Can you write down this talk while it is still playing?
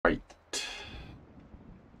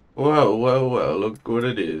Well, well, well, look what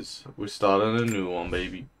it is. We're starting a new one,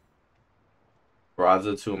 baby. Rise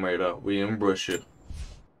of Tomb Raider. We embrace it.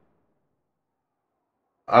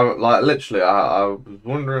 I like literally. I was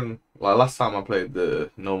wondering. Like last time I played the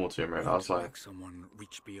normal Tomb Raider, I was like, someone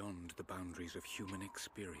reach beyond the boundaries of human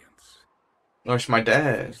experience. "No, it's my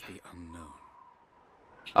dad." The unknown.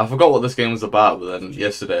 I forgot what this game was about, but then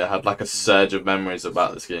yesterday I had like a surge of memories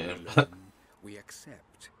about this game. We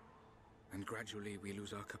accept, and gradually we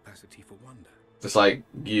lose our capacity for wonder. It's like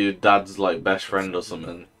your dad's like best friend or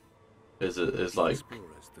something is like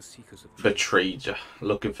betrayed you,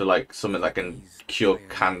 looking for like something that can cure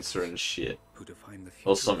cancer and shit,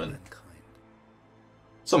 or something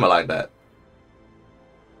like that.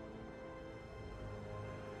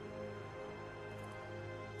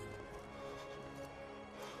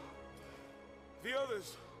 The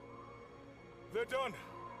others, they're done.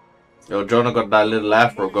 Yo, Jonah got that little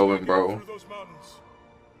afro going, bro.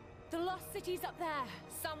 The lost city's up there,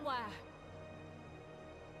 somewhere.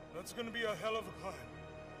 That's gonna be a hell of a climb.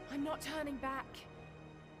 I'm not turning back.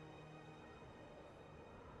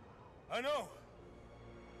 I know.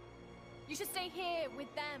 You should stay here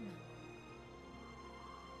with them.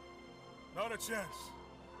 Not a chance.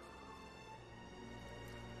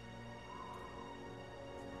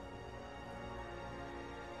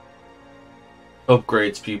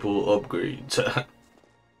 Upgrades, people, upgrades.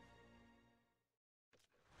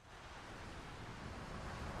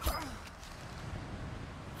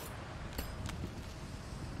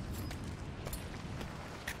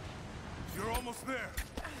 You're almost there.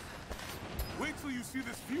 Wait till you see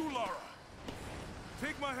this view, Lara.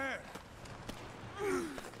 Take my hand.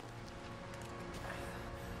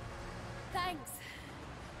 Thanks.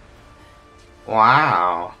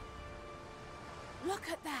 Wow. Look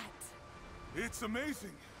at that. It's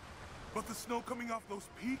amazing. But the snow coming off those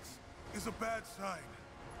peaks is a bad sign.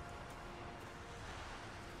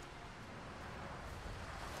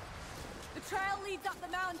 The trail leads up the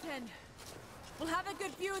mountain. We'll have a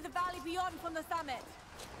good view of the valley beyond from the summit.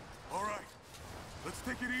 All right. Let's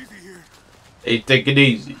take it easy here. Hey, take it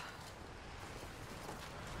easy.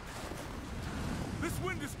 This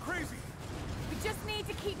wind is crazy. We just need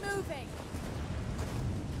to keep moving.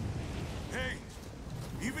 Hey,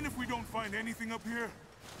 even if we don't find anything up here,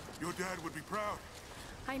 your dad would be proud.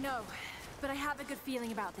 I know, but I have a good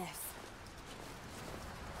feeling about this.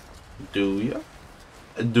 Do ya?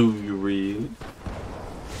 Do you really?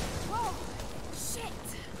 Whoa! Shit!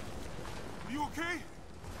 Are you okay?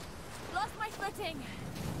 Lost my footing.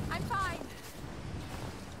 I'm fine.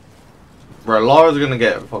 Bro, Laura's gonna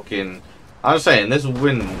get fucking... I'm just saying, this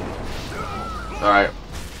wind... Alright.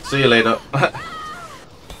 See you later.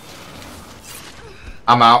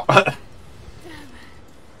 I'm out. Damn. That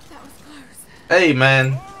was close. Hey,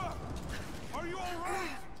 man. Lara! Are you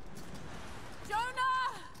alright?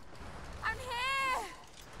 Jonah! I'm here!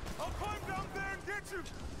 I'll climb down there and get you!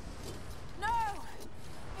 No!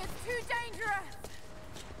 It's too dangerous!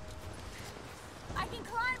 I can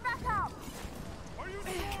climb back up! Are you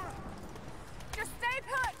sure? Just stay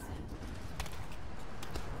put!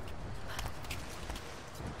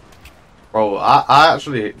 Bro, I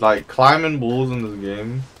actually, like, climbing walls in this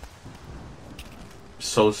game.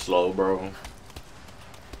 So slow, bro.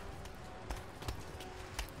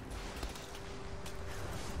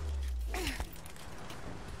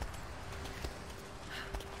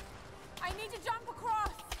 I need to jump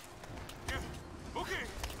across! Yeah. Okay.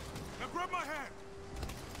 Now grab my hand.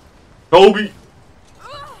 Toby!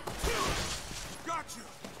 Gotcha.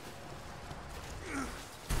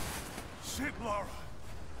 Shit, Lara.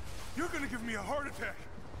 You're gonna give me a heart attack.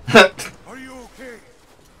 Are you okay?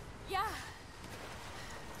 Yeah.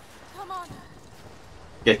 Come on.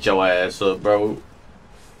 Get your ass up, bro.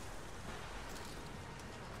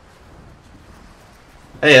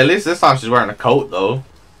 Hey, at least this time she's wearing a coat, though.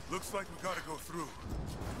 Looks like we gotta go through.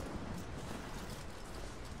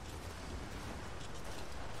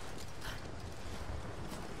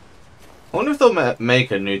 I wonder if they'll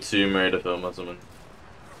make a new Tomb Raider film or something.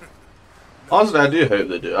 Honestly, I do hope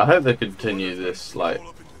they do. I hope they continue this, like,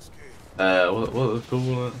 what is it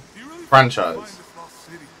called? Franchise.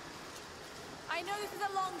 I know this is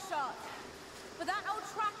a long shot, but that old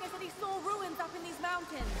tracker said he saw ruins up in these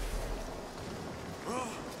mountains. Well,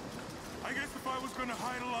 I guess if I was gonna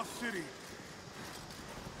hide a lost city,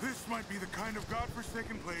 this might be the kind of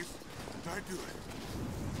godforsaken place that I'd do it.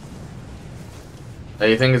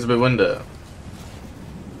 Hey, you think it's a bit windy?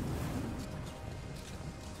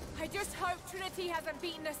 I just hope Trinity hasn't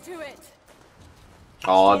beaten us to it.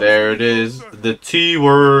 Oh, there it is. The T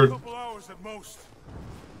word. A couple hours at most.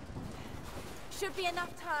 Should be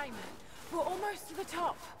enough time. We're almost to the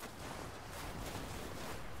top.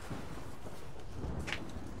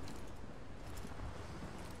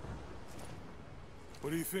 What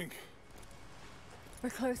do you think? We're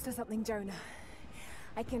close to something, Jonah.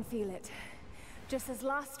 I can feel it. Just this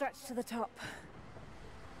last stretch to the top.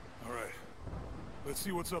 All right. Let's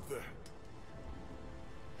see what's up there.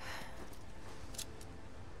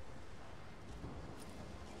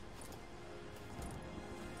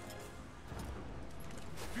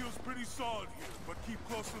 Feels pretty solid here, but keep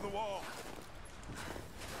close to the wall.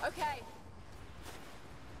 Okay.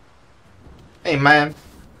 Hey, man.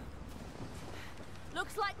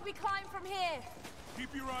 Looks like we climb from here.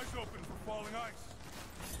 Keep your eyes open for falling ice.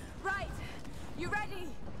 Right. You ready?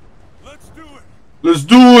 Let's do it. Let's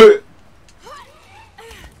do it.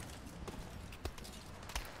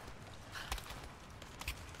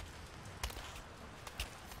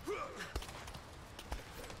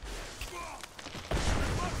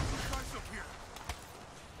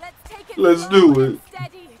 Let's take it. Let's do it.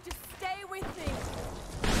 Steady. Just stay with me.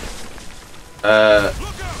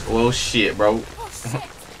 Well, shit, bro. Oh shit.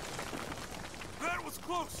 That was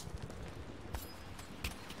close.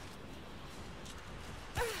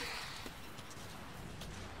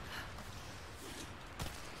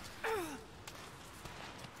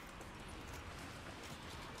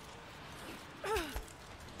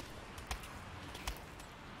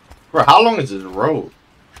 Bro, how long is this road?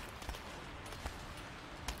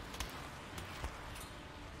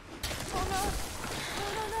 Oh no.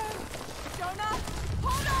 No. Jonah,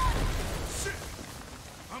 hold on. Shit.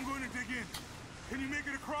 I'm going to dig in. Can you make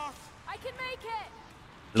it across? I can make it.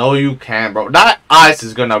 No, you can't, bro. That ice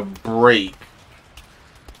is gonna break.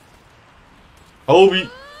 Obi.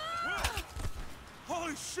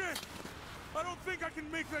 Holy shit! I don't think I can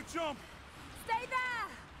make that jump. Stay there.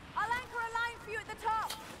 I'll anchor a line for you at the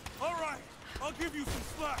top. All right, I'll give you some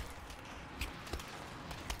slack.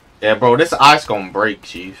 Yeah, bro, this ice gonna break,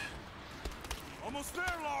 Chief. Almost there,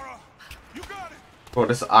 Laura. You got it. Bro,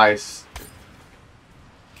 this ice.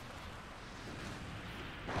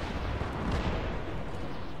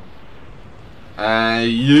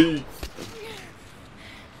 You.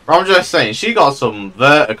 Bro, I'm just saying, she got some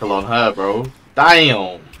vertical on her, bro.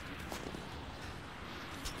 Damn.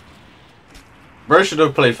 Bro should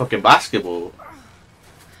have played fucking basketball.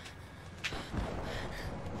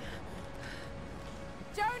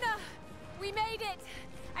 Jonah, we made it.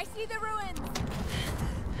 I see the ruins.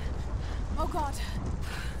 Oh God.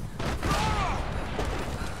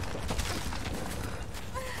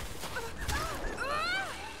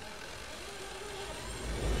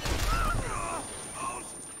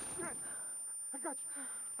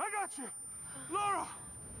 I got you. Laura,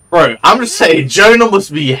 Bro, I'm just saying, Jonah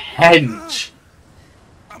must be hench.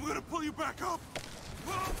 I'm gonna pull you back up.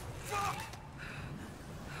 Oh, fuck.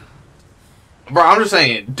 Bro, I'm just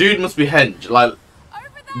saying, dude must be hench. Like, Over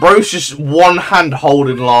there. bro's just one hand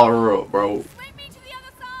holding Lara up, bro. Swing me to the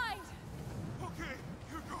other side. Okay,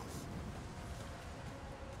 here goes.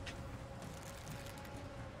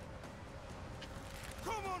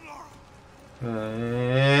 Come on, Laura.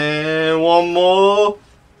 And one more.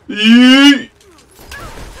 Yeet.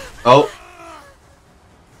 Oh.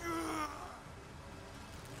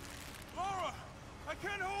 Laura, I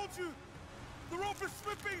can't hold you. The rope is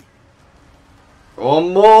slipping.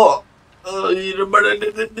 One more.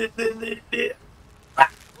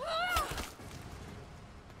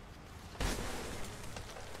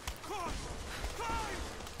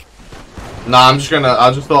 Nah, I'm just gonna.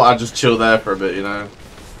 I just thought I'd just chill there for a bit, you know.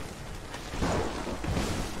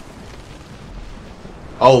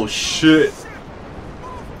 Oh shit.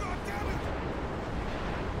 Oh, God damn it.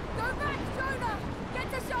 Go back, Jonah.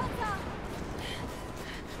 Get to shelter.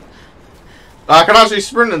 I can actually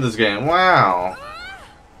sprint in this game. Wow.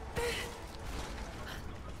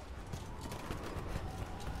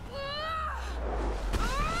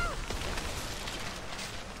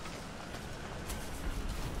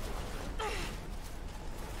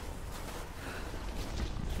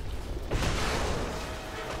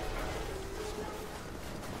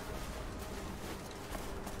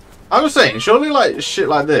 I'm just saying, surely like shit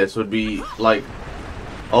like this would be like,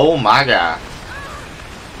 oh my god.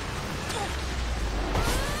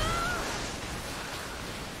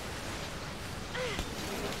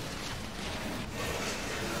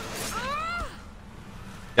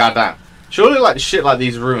 Goddamn. Surely like shit like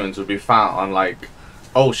these ruins would be found on like,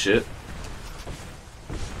 oh shit.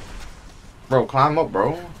 Bro, climb up,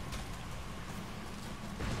 bro.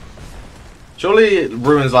 Surely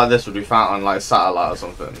ruins like this would be found on like satellite or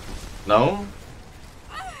something. No?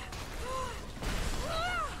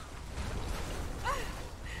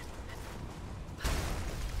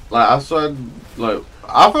 Like, I swear, like,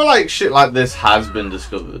 I feel like shit like this has been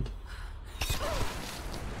discovered.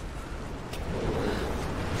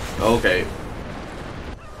 Okay.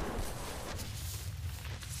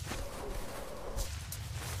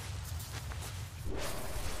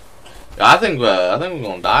 I think we're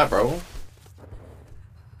gonna die, bro.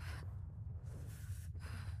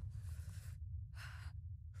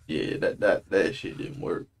 Yeah, that shit didn't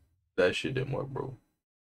work. That shit didn't work, bro.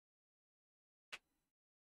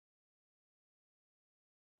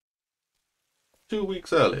 Two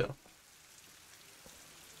weeks earlier.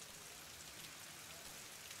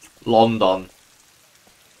 London.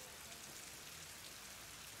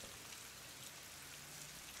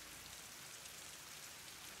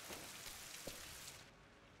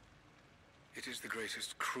 It is the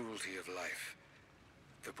greatest cruelty of life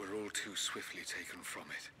that we're all too swiftly taken from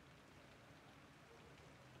it.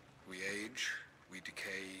 We age, we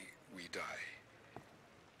decay, we die.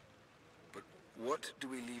 But what do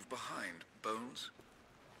we leave behind? Bones?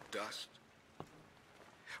 Dust?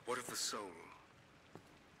 What of the soul?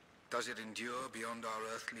 Does it endure beyond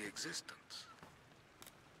our earthly existence?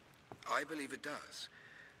 I believe it does.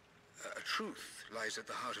 A truth lies at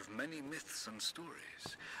the heart of many myths and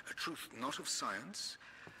stories. A truth not of science,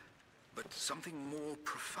 but something more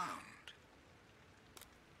profound.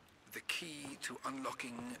 The key to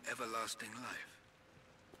unlocking everlasting life.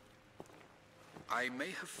 I may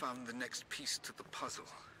have found the next piece to the puzzle,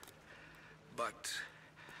 but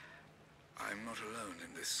I'm not alone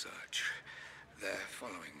in this search. They're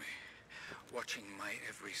following me, watching my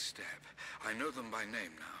every step. I know them by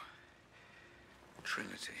name now.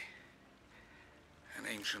 Trinity. An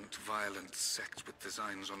ancient, violent sect with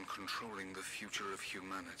designs on controlling the future of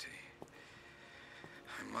humanity.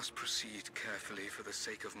 I must proceed carefully for the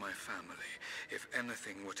sake of my family. If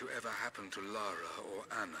anything were to ever happen to Lara or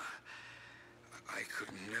Anna, I could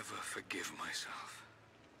never forgive myself.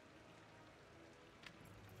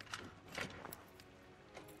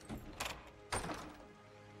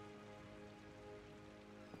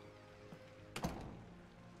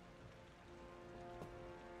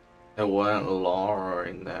 It wasn't Laura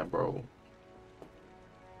in there, bro.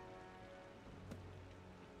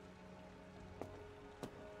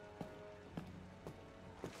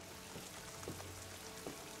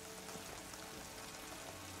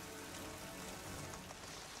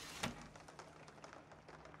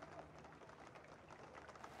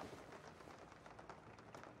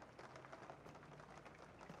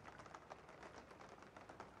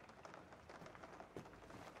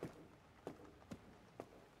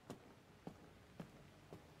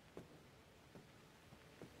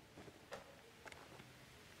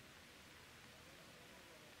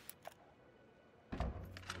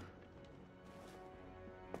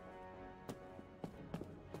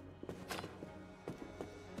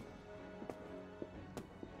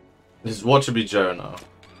 This is what should be Jonah.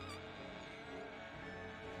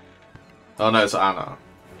 Oh no, it's Anna.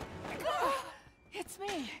 It's me.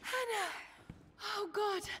 Anna! Oh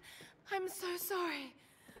God, I'm so sorry.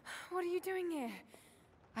 What are you doing here?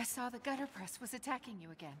 I saw the gutter press was attacking you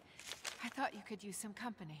again. I thought you could use some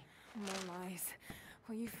company. No lies.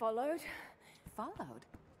 Were you followed? Followed?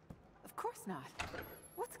 Of course not.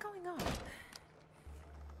 What's going on?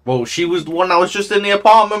 Well, she was the one that was just in the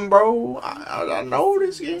apartment, bro. I know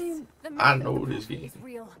this game. I know this game. It's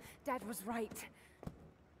real. Dad was right.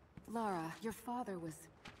 Lara, your father was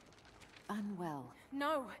unwell.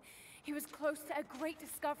 No, he was close to a great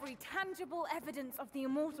discovery, tangible evidence of the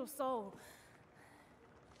immortal soul.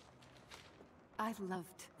 I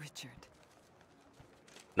loved Richard.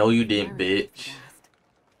 No, you didn't, Married him bitch. fast.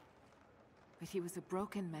 But he was a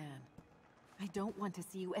broken man. I don't want to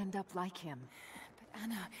see you end up like him. But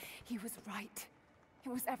Anna, he was right. It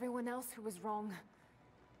was everyone else who was wrong.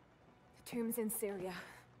 The tombs in Syria.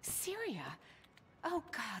 Syria? Oh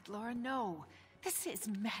God, Laura, no. This is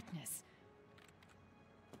madness.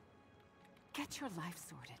 Get your life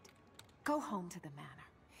sorted. Go home to the manor.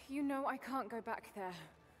 You know I can't go back there.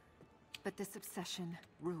 But this obsession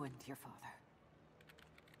ruined your father.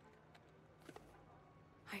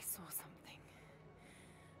 I saw something.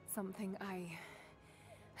 Something I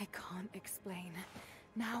can't explain.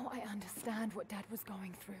 Now I understand what Dad was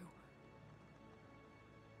going through.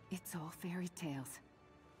 It's all fairy tales.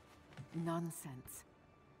 Nonsense.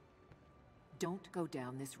 Don't go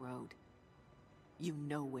down this road. You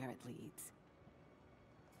know where it leads.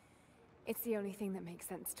 It's the only thing that makes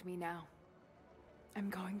sense to me now. I'm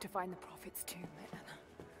going to find the Prophet's tomb, Anna.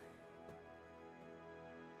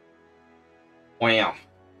 Wow.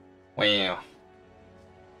 Wow.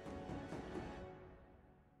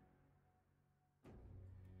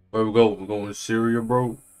 Where we go? We're going to Syria,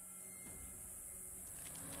 bro.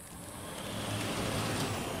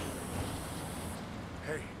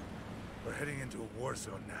 war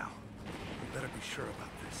zone now. We better be sure about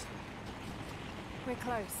this. We're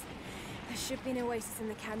close. There should be an oasis in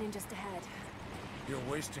the canyon just ahead. You're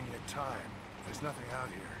wasting your time. There's nothing out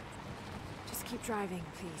here. Just keep driving,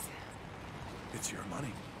 please. It's your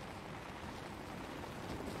money.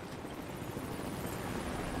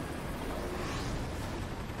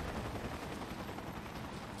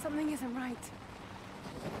 Something isn't right.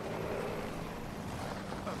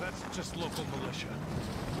 Oh, that's just local militia.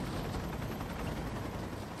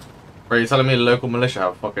 Bro, you're telling me the local militia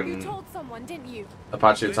have You fucking told someone, didn't you?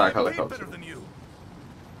 Apache They attack get paid helicopter? better than you.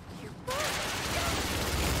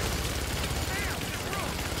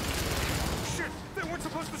 Shit! They weren't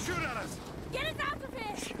supposed to shoot at us! Get us out of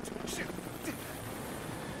here! Shit!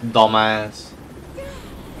 Dumbass.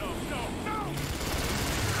 No, no, no!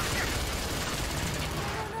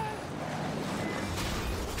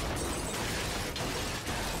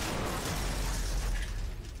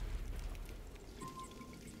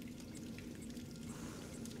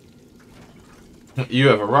 You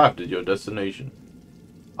have arrived at your destination.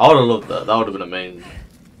 I would have loved that. That would have been amazing.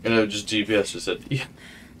 You know, just GPS just said, "Yeah,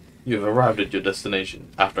 you have arrived at your destination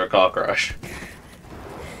after a car crash."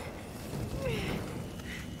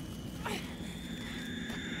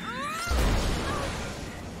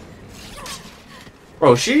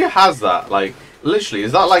 Bro, she has that, like, literally,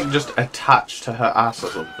 is that like just attached to her ass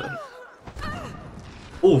or something?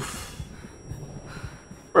 Oof.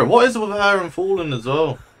 Bro, what is it with her and falling as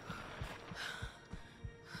well?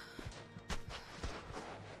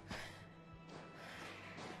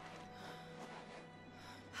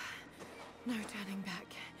 No turning back.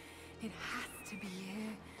 It has to be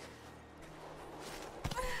here.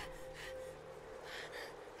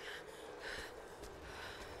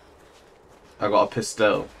 I got a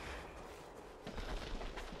pistol.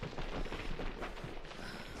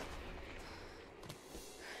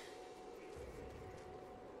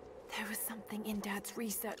 There was something in Dad's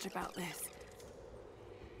research about this.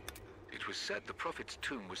 It was said the Prophet's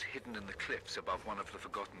tomb was hidden in the cliffs above one of the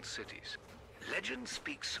forgotten cities. Legend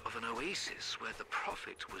speaks of an oasis where the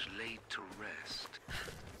Prophet was laid to rest.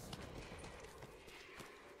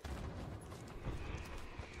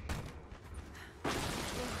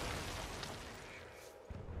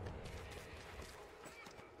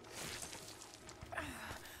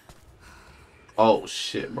 Oh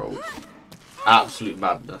shit, bro. Absolute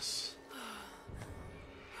madness.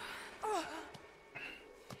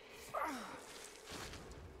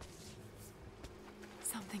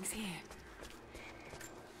 Something's here.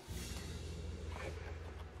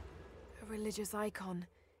 A religious icon.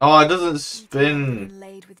 Oh, it doesn't spin.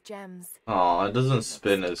 Inlaid with gems. Oh, it doesn't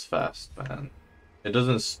spin as fast, man. It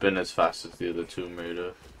doesn't spin as fast as the other Tomb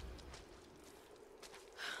Raider.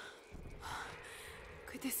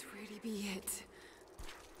 Could this really be it?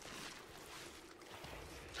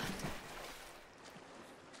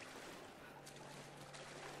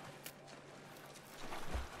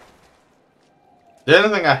 The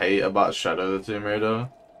only thing I hate about Shadow of the Tomb Raider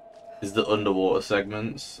is the underwater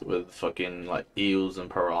segments with fucking like eels and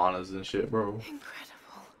piranhas and shit, bro.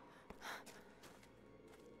 Incredible.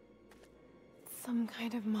 Some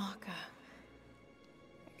kind of marker.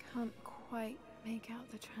 I can't quite make out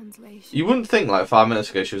the translation. You wouldn't think like 5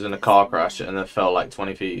 minutes ago she was in a car crash and then fell like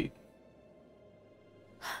 20 feet.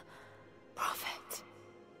 Prophet.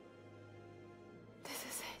 This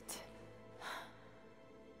is it.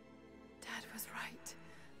 Dad was right.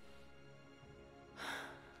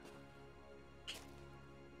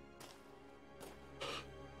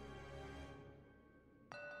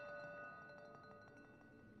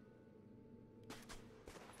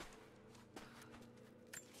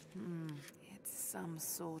 It's some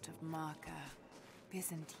sort of marker.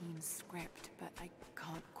 Byzantine script, but I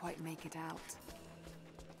can't quite make it out.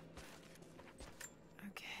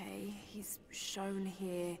 Okay, he's shown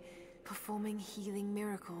here performing healing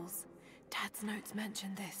miracles. Dad's notes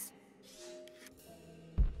mention this.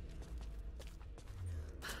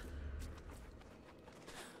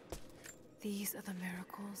 These are the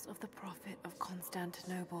miracles of the Prophet of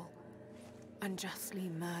Constantinople, unjustly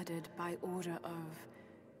murdered by order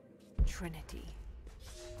of Trinity.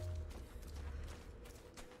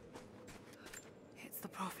 It's the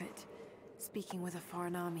Prophet, speaking with a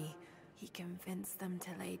foreign army. He convinced them to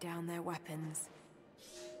lay down their weapons.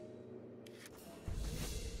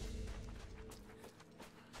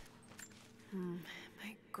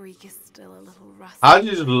 My Greek is still a little rusty. How did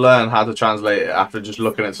you just learn how to translate it after just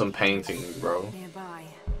looking at some paintings, bro? Nearby.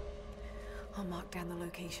 I'll mark down the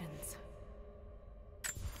locations.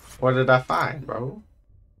 What did I find, bro?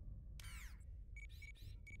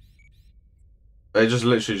 It just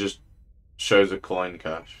literally just shows a coin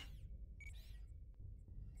cache.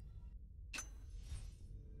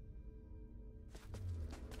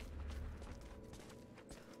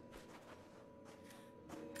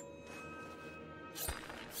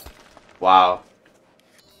 Wow.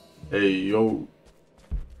 Hey, yo.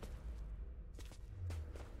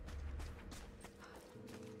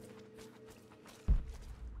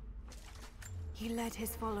 He led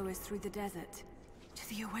his followers through the desert to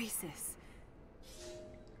the oasis.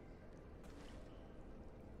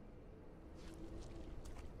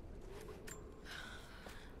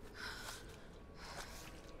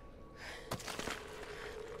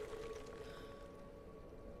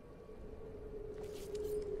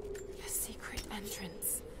 A secret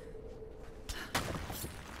entrance.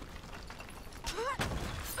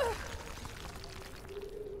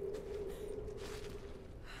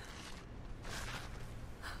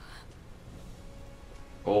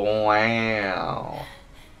 Wow.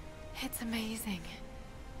 It's amazing.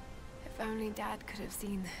 If only Dad could have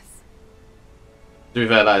seen this. To be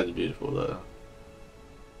fair, that is beautiful though.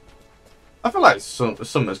 I feel like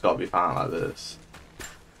something's got to be found like this.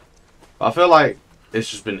 But I feel like it's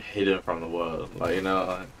just been hidden from the world. Like, you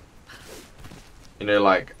know,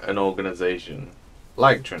 like an organization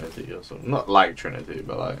like Trinity or something. Not like Trinity,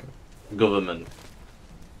 but like government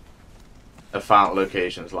have found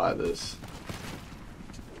locations like this.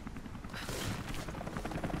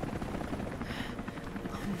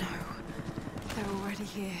 Oh no. They're already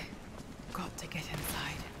here. Got to get inside.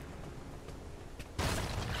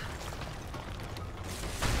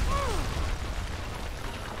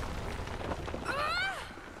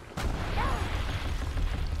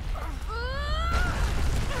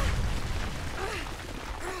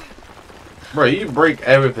 Bro, you break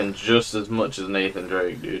everything just as much as Nathan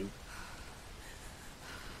Drake, dude.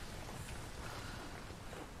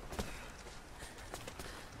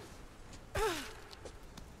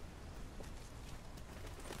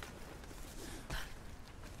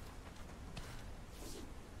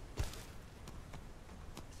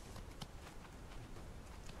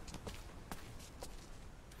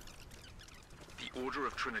 The Order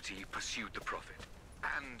of Trinity pursued the Prophet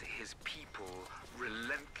and his people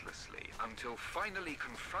relentlessly until finally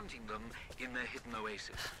confronting them in their hidden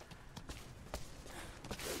oasis.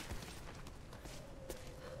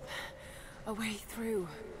 A way through.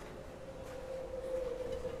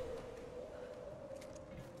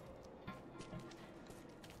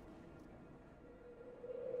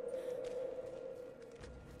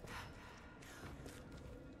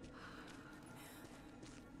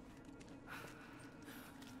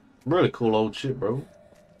 Really cool old shit, bro.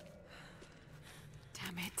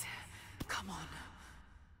 Damn it. Come on.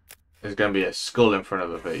 There's gonna be a skull in front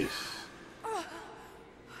of her face.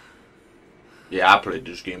 Yeah, I played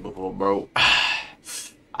this game before, bro.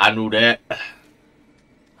 I knew that.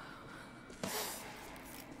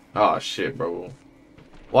 Oh shit, bro.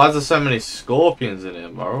 Why is there so many scorpions in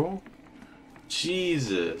it, bro?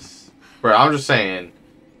 Jesus. Bro, I'm just saying,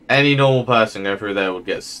 any normal person going through there would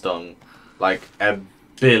get stung like a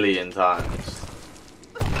billion times.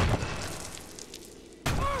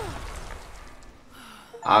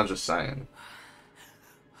 I'm just saying.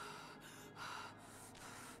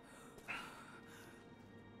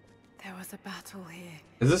 There was a battle here.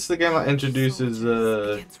 Is this the game that introduces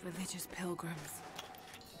against religious pilgrims.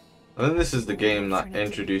 I think this is the game that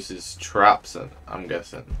introduces traps, I'm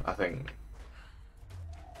guessing. I think.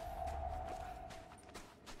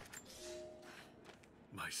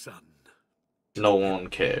 My son. No one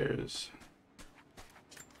cares.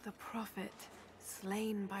 The Prophet,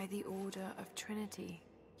 slain by the Order of Trinity.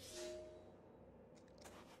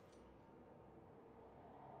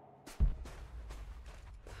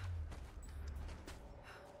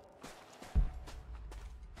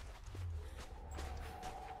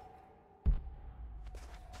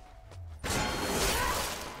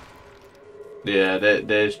 Yeah,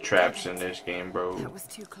 there's traps in this game, bro. That was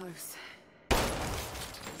too close.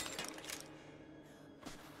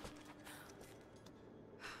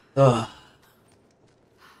 Ugh.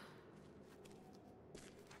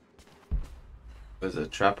 There's a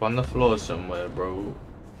trap on the floor somewhere, bro.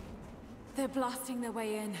 They're blasting their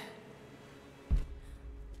way in.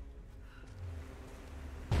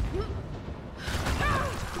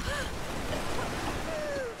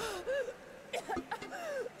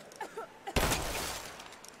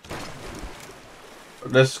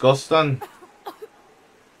 Disgusting.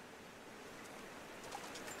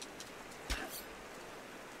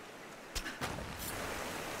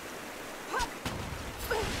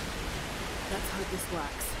 Let's hope this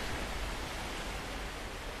works.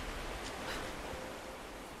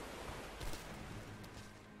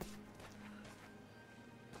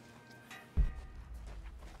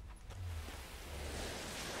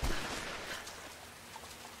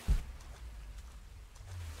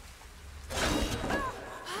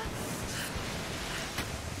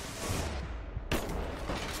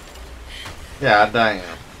 Yeah,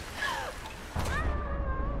 damn.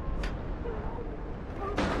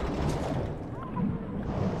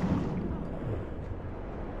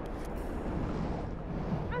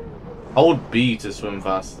 Hold B to swim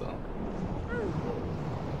faster.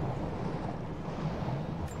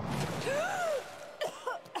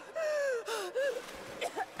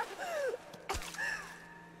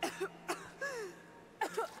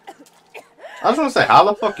 I just want to say, how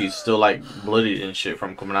the fuck you still like bloodied and shit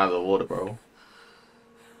from coming out of the water, bro?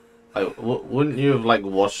 Like, wouldn't you have like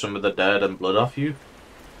washed some of the dirt and blood off you?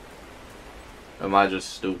 Or am I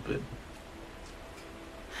just stupid?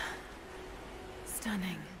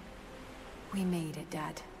 Stunning. We made it,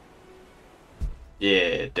 Dad.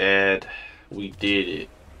 Yeah, Dad, we did it.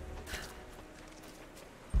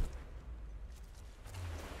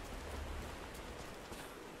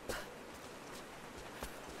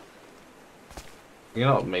 You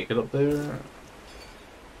not make it up there?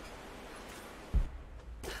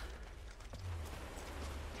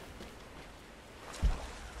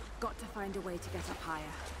 Got to find a way to get up higher.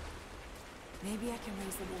 Maybe I can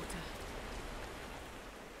raise the water.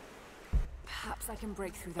 Perhaps I can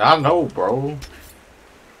break through that. I know, bro.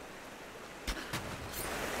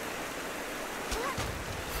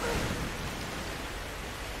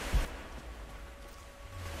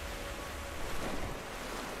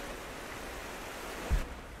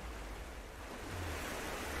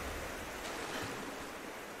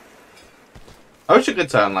 I wish you could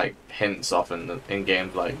turn like hints off in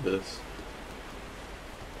games like this.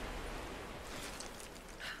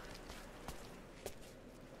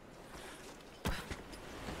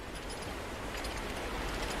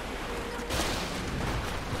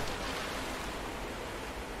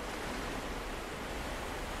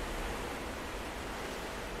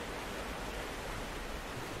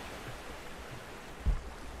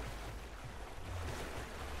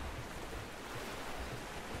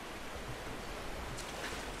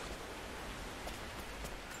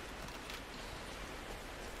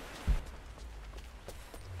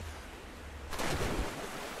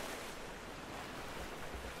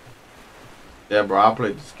 Yeah, bro, I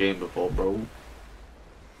played this game before, bro.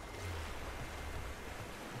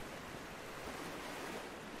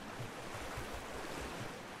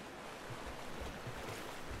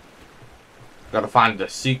 Gotta find the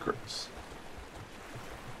secrets.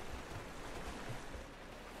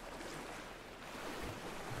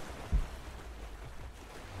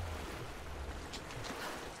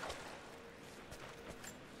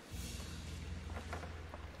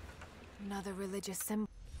 Another religious symbol.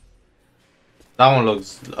 That one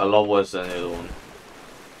looks a lot worse than the other one.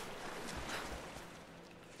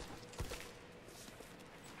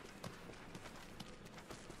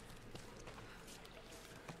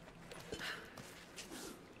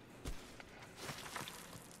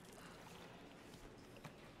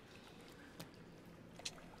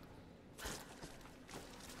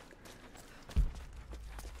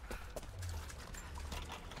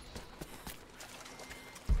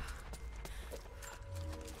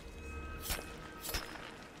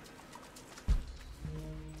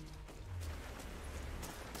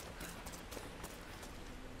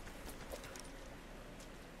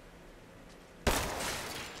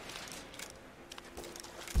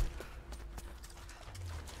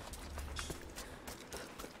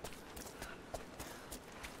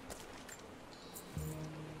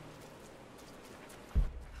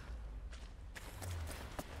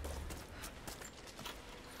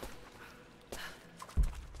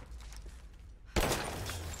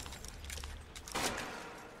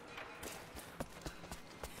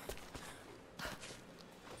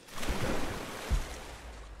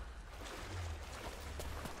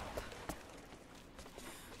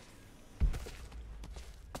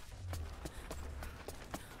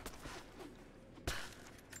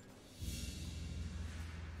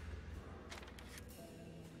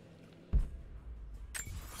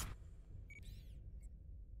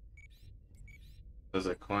 There's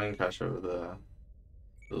a coin cache over there.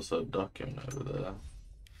 There's also a document over there.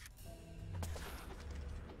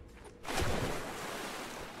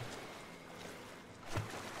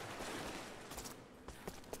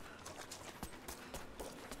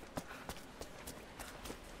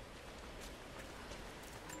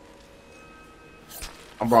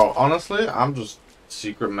 Bro, honestly, I'm just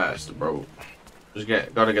secret master, bro.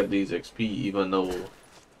 Just gotta get these XP, even though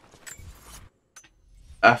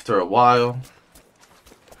after a while.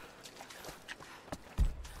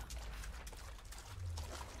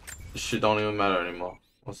 This shit don't even matter anymore.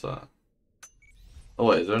 What's that? Oh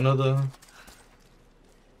wait, is there another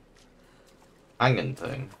hanging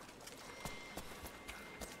thing?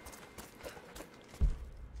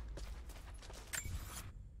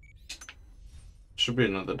 should be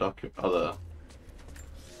another document. Other.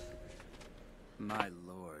 My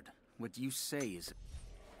lord, what you say is...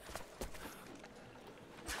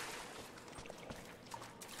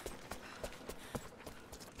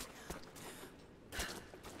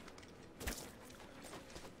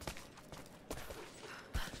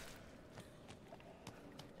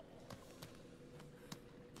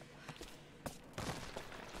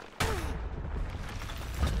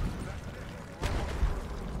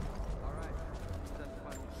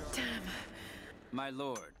 My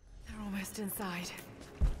lord. They're almost inside.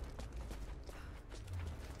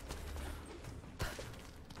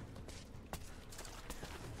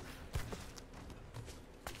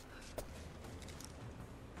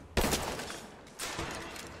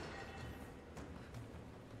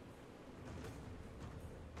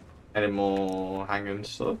 Any more hanging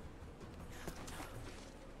stuff?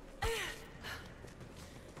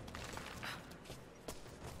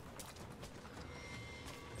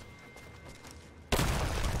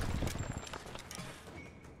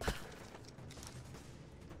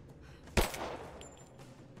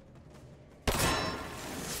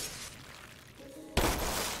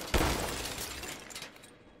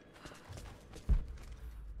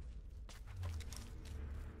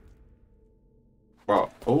 Bro,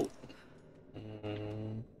 oh.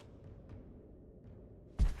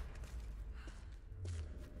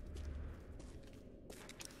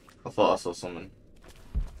 I thought I saw something.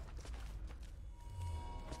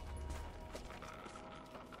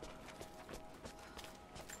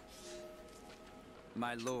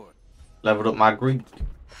 My lord. Leveled up my Greek.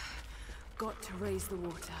 Got to raise the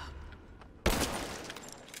water. That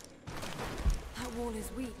wall is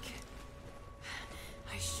weak.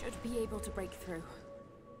 I should be able to break through.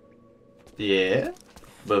 Yeah,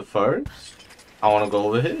 but first, I want to go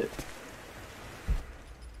over here.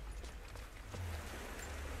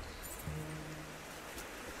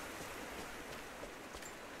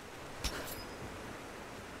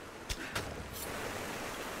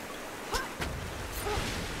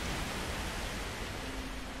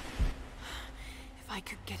 If I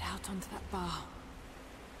could get out onto that bar.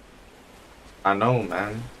 I know,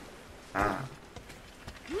 man. Ah.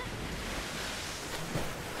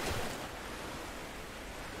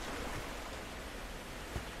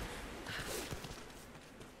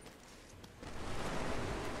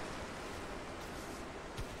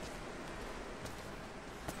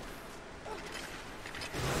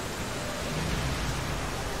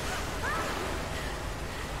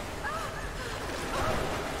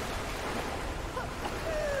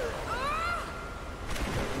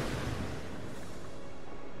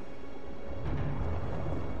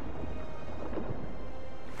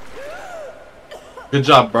 Good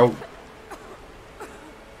job, bro.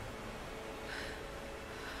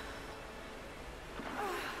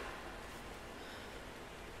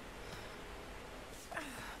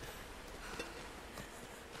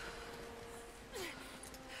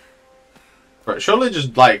 Right, surely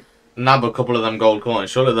just like nab a couple of them gold coins.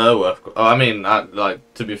 Surely they're worth. Oh, I mean,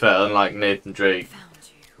 like to be fair, unlike Nathan Drake,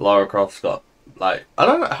 Lara Croft's got like I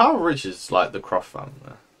don't know how rich is like the Croft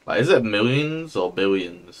family. Like, is it millions or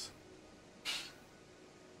billions?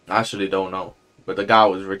 I actually don't know, but the guy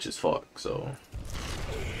was rich as fuck, so.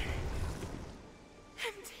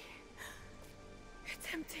 Empty. It's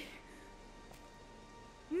empty.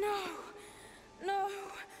 No. No.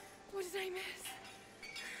 What did I miss?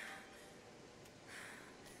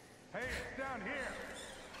 Hey, it's down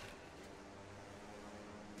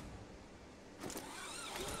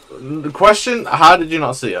here. The question: how did you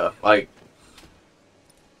not see her? Like.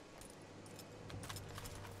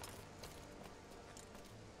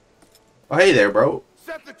 Oh, hey there, bro.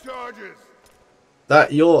 Set the charges.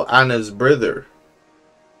 That you're Anna's brother.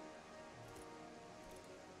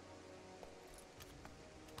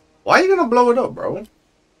 Why are you gonna blow it up, bro?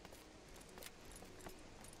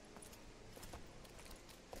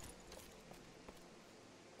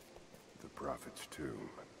 The Prophet's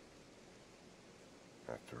tomb.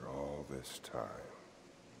 After all this time.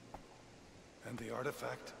 And the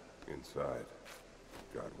artifact? Inside,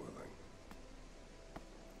 God willing.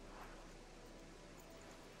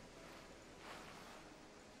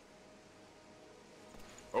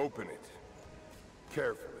 Open it.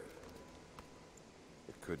 Carefully.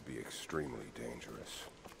 It could be extremely dangerous.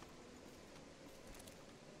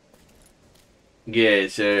 Yeah,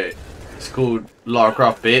 it's called Lara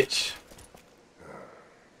Croft, bitch.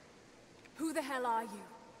 Who the hell are you?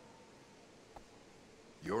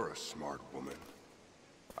 You're a smart woman.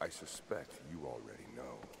 I suspect you already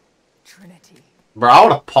know. Trinity. Bro, I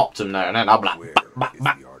would have popped him there and then I'd be like, Where bah, is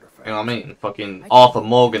bah. the artifact? You know what I mean? Fucking Arthur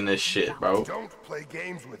Morgan this shit, bro. Don't play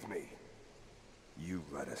games with me. You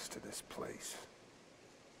led us to this place.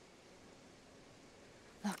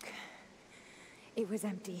 Look, it was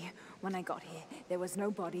empty when I got here. There was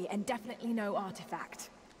no body and definitely no artifact.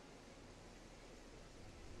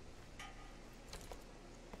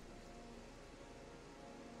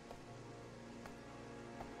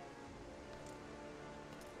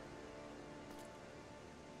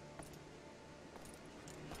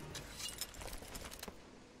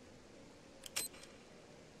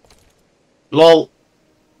 LOL.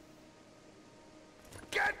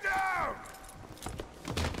 Get down!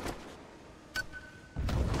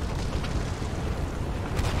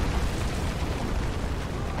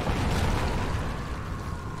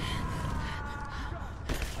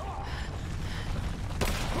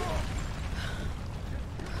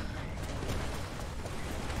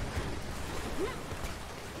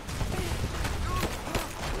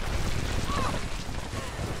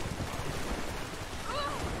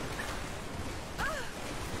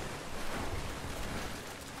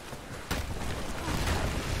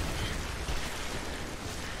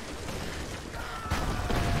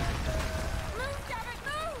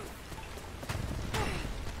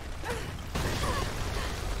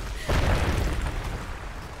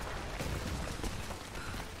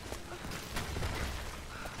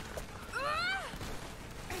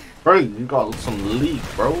 Bro, you got some leak,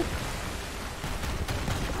 bro.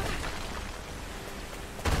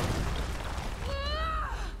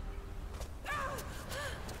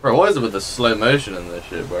 Bro, what is it with the slow motion in this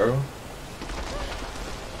shit, bro?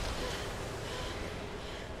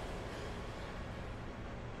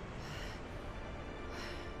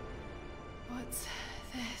 What's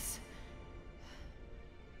this?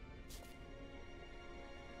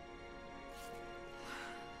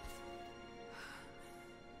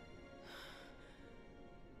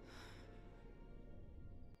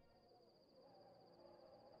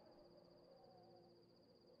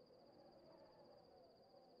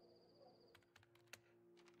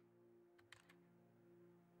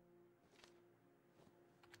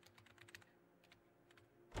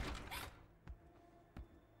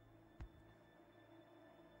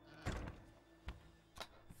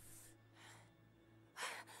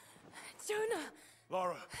 Jonah!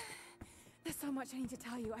 Lara, There's so much I need to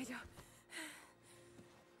tell you. I don't...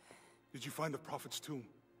 did you find the Prophet's tomb?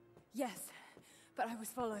 Yes, but I was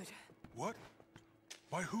followed. What?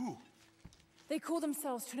 By who? They call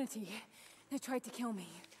themselves Trinity. They tried to kill me.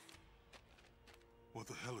 What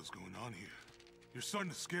the hell is going on here? You're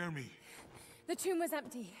starting to scare me. The tomb was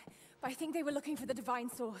empty, but I think they were looking for the divine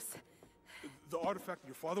source. The artifact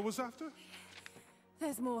your father was after?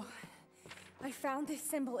 There's more. I found this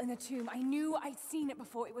symbol in the tomb. I knew I'd seen it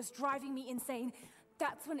before. It was driving me insane.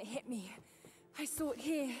 That's when it hit me. I saw it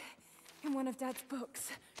here, in one of Dad's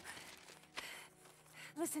books.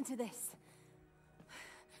 Listen to this.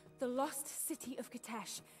 The lost city of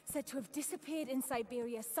Katesh, said to have disappeared in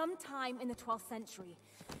Siberia sometime in the 12th century.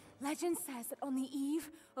 Legend says that on the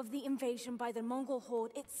eve of the invasion by the Mongol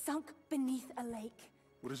horde, it sunk beneath a lake.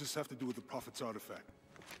 What does this have to do with the Prophet's artifact?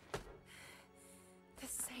 The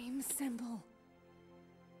same symbol.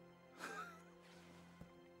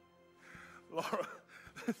 Lara...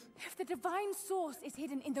 If the divine source is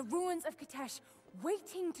hidden in the ruins of Katesh,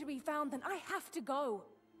 waiting to be found, then I have to go.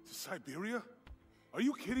 To Siberia? Are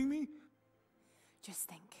you kidding me? Just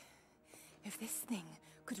think, if this thing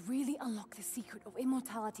could really unlock the secret of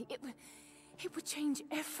immortality, it would change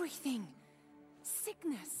everything.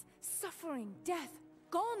 Sickness, suffering, death,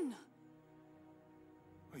 gone.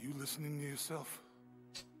 Are you listening to yourself?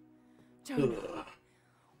 Jonah,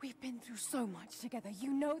 we've been through so much together.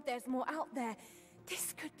 You know there's more out there.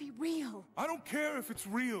 This could be real. I don't care if it's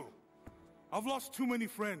real. I've lost too many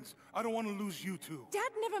friends. I don't want to lose you too.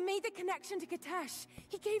 Dad never made the connection to Katesh.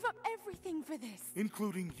 He gave up everything for this.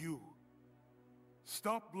 Including you.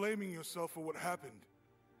 Stop blaming yourself for what happened.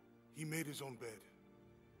 He made his own bed.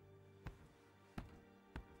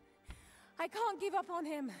 I can't give up on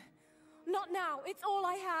him. Not now. It's all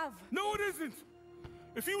I have. No, it isn't!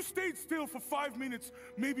 If you stayed still for 5 minutes,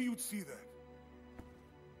 maybe you'd see that.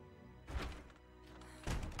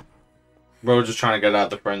 Bro, just trying to get out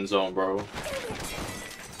the friend zone, bro.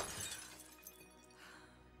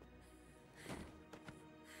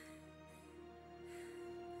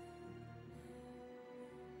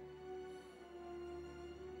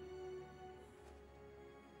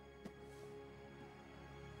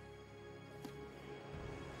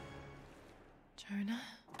 Jonah?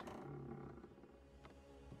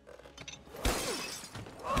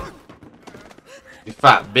 You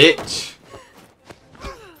fat bitch.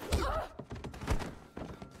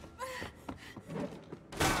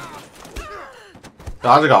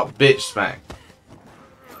 I just got bitch smacked.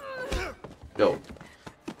 Yo.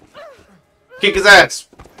 Kick his ass!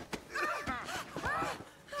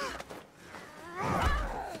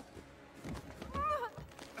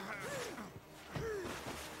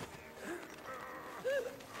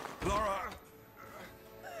 Lara!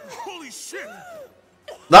 Holy shit!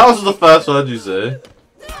 That was the first word you say.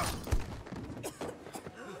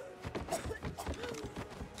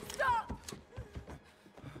 Stop!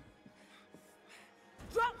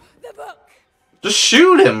 Drop the book! Just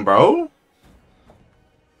shoot him, bro.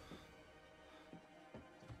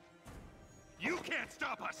 You can't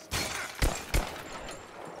stop us!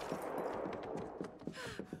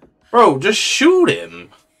 Bro, just shoot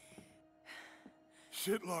him.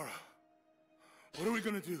 Shit, Lara. What are we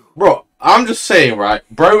gonna do? Bro, I'm just saying, right?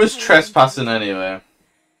 Bro is trespassing anyway.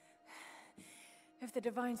 If the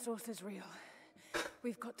divine source is real,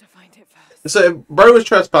 we've got to find it first. So, if bro was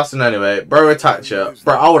trespassing anyway, bro attacked you,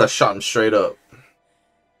 bro, I would have shot him straight up.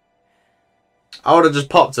 I would have just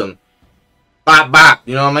popped him. Bap, bap,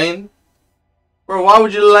 you know what I mean? Bro, why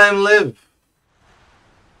would you let him live?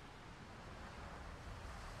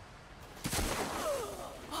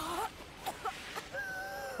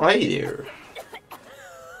 Right here.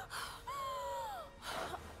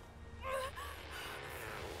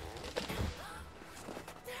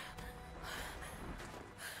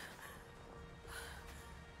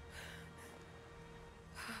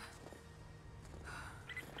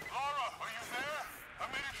 Lara, are you there? I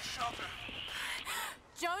made it to shelter.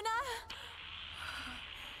 Jonah?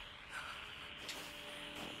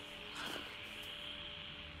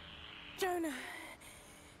 Jonah,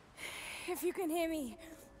 if you can hear me,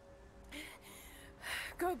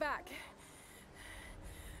 go back.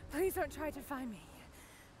 Please don't try to find me.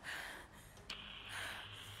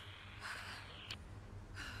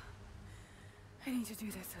 I need to do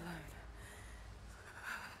this alone.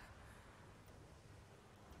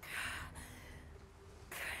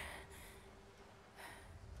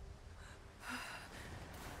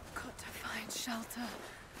 Got to find shelter.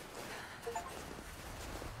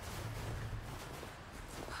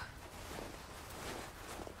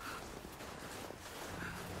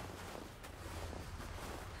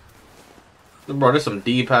 Bro, there's some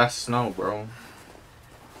deep ass snow, bro.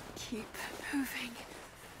 Keep moving.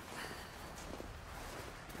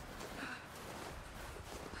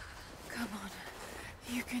 Come on,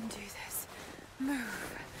 you can do this.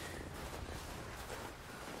 Move.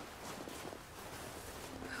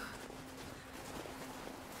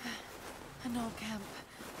 An old camp.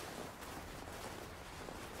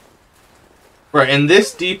 Bro, in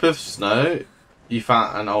this deep of snow, you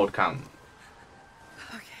found an old camp.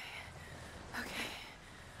 Okay.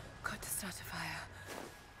 Got to start a fire.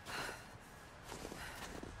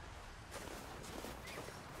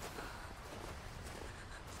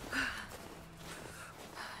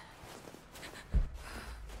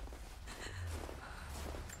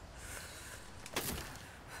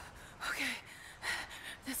 Okay.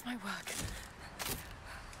 This might work.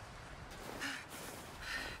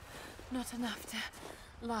 Not enough to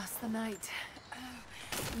last the night.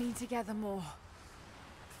 Need to gather more.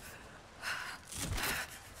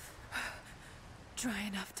 Dry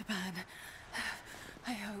enough to burn.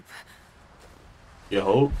 I hope. You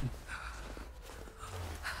hope?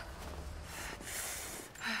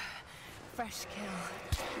 Fresh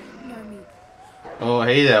kill. No meat. Oh,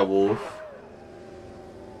 hey there, wolf.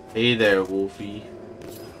 Hey there, wolfie.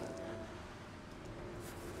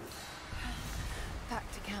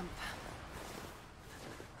 Back to camp.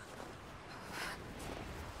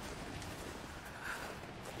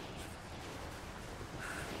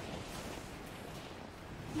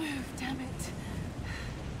 Move, damn it.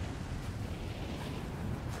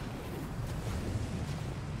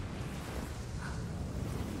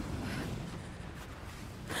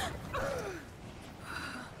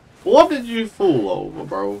 What did you fall over,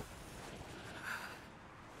 bro?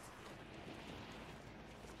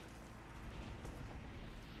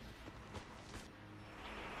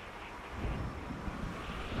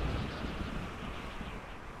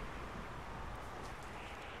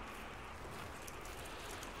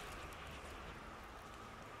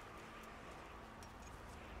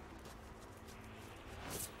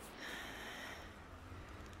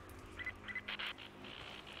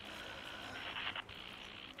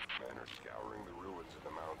 Men are scouring the ruins of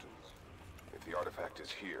the mountains. If the artifact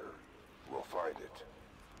is here, we'll find it.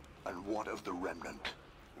 And what of the remnant?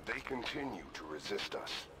 They continue to resist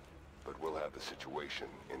us, but we'll have the situation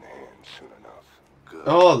in hand soon enough. Good.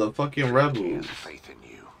 Oh, the fucking Trinity rebels. has faith in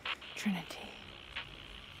you. Trinity.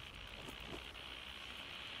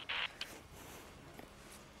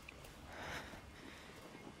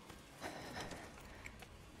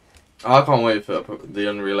 I can't wait for the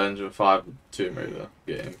Unreal Engine 5 Tomb Raider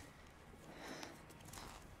game.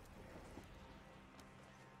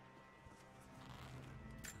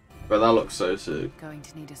 But that looks so sick. Going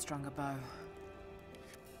to need a stronger bow.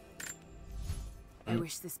 I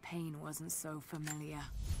wish this pain wasn't so familiar.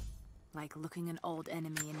 Like looking an old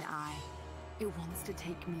enemy in the eye. It wants to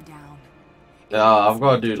take me down. Yeah, I've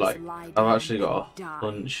got to do like, I've actually got a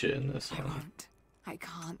hunch shit in this one. I won't. I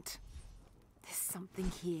can't. There's something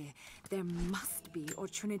here. There must be, or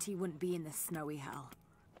Trinity wouldn't be in this snowy hell.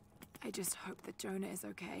 I just hope that Jonah is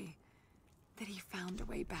okay. That he found a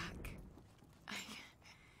way back.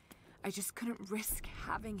 I just couldn't risk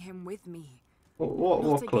having him with me.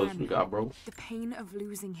 What clothes we got, bro? The pain of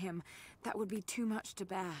losing him, that would be too much to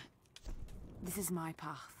bear. This is my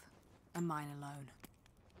path, and mine alone.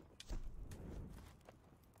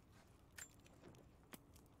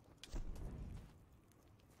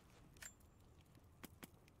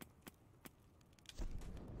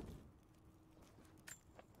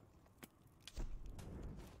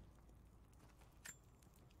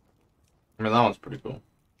 I mean, that one's pretty cool.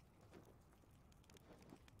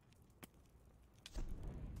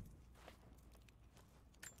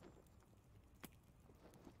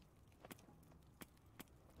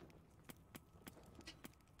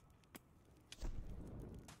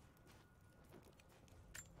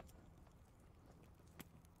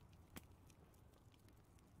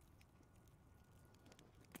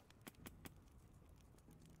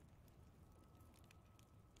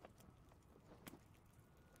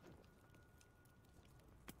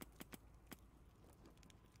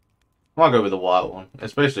 I might go with the white one.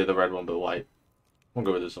 It's basically the red one, but white. I'll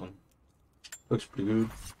go with this one. Looks pretty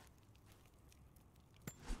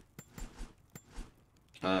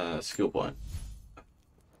good. Skill point.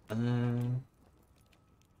 I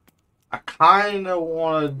kind of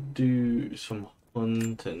want to do some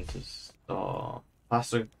hunting to start.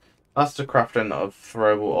 Faster crafting of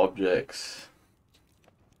throwable objects.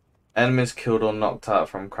 Enemies killed or knocked out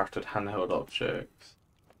from crafted handheld objects.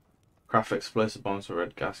 Craft explosive bombs for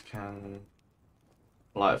red gas cannon.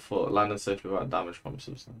 Light foot, landing safely without damage from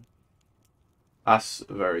substance. That's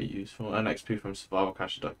very useful. An XP from survival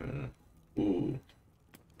cache document. Ooh.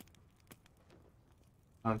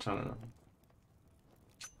 I'm trying to.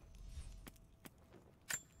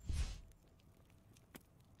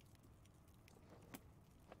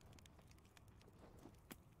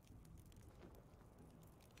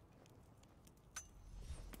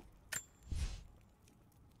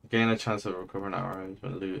 Gain a chance of recovering arrows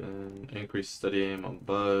when looting. Increase steady aim on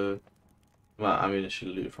bow. Amount of ammunition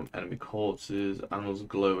loot from enemy corpses. Animals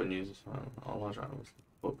glow when used. All large animals.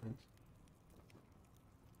 Footprints.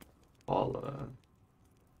 Follow.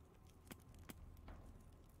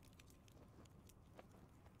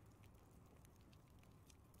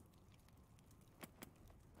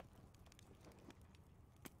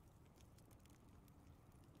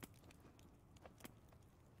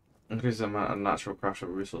 Increase the amount of natural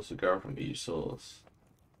craftable resources gather from each source.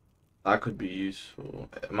 That could be useful.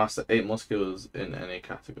 Master 8 more skills in any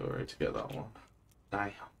category to get that one.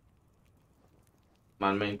 Damn.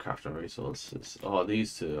 My main crafting resources. Oh,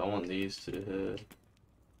 these two. I want these two here.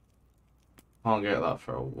 Can't get that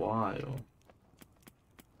for a while.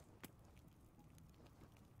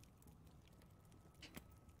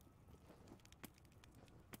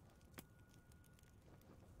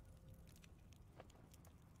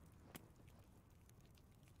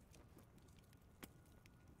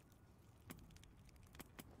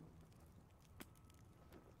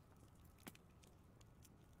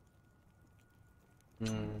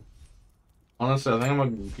 Honestly, I think I'm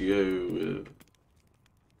gonna go with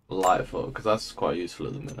Lightfoot because that's quite useful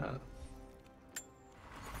at the minute.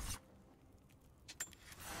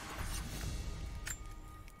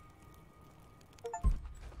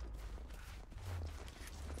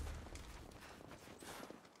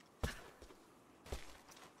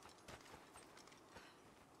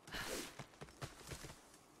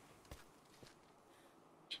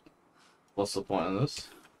 What's the point of this?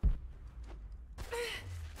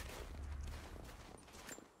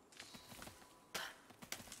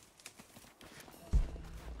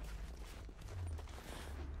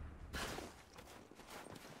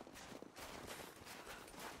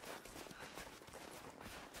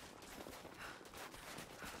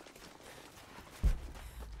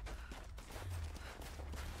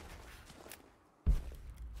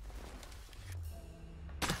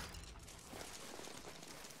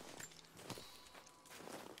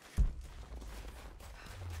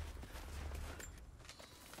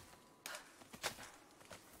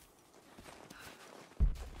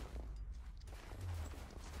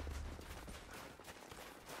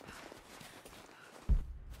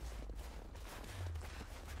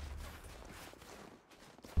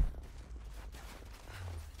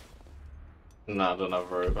 No, I don't have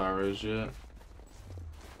rope arrows yet.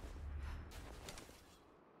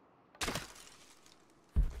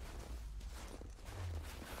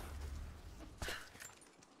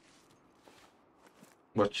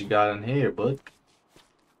 What you got in here, bud?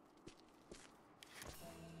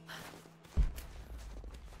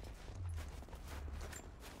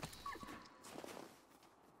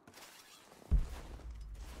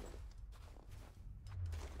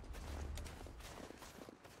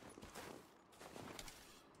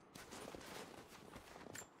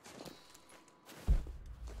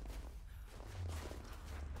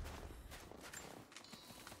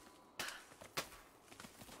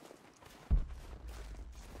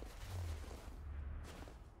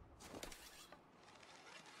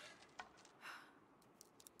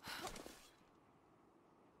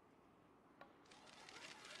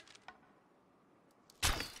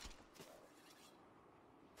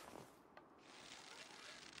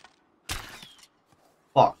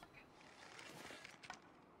 Fuck.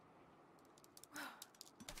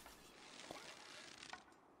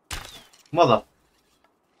 Mother.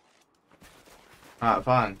 Alright,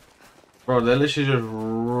 fine. Bro, they literally just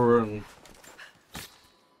run.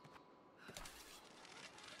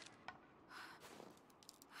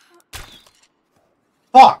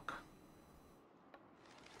 Fuck!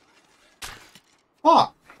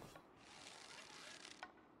 Fuck!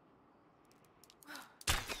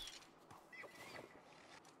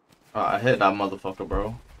 Alright, I hit that motherfucker,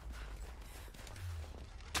 bro.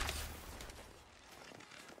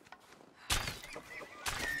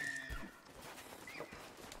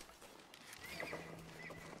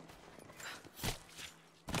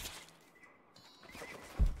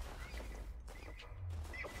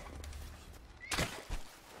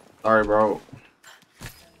 Sorry, bro.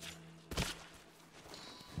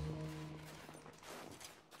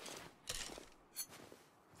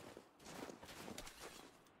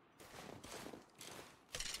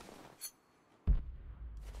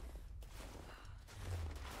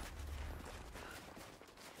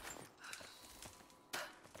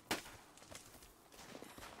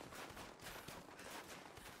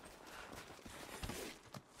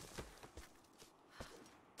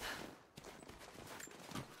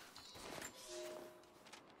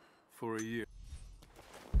 For a year.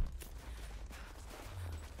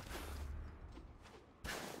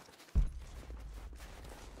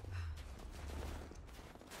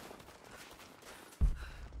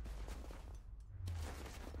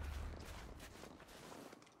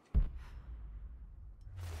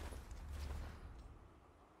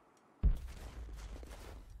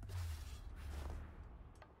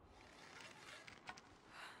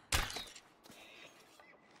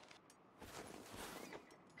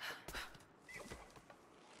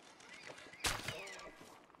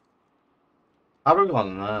 How do we go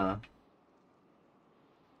on there?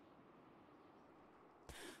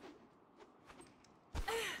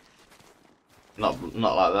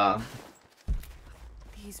 Not like that.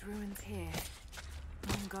 These ruins here,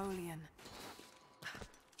 Mongolian.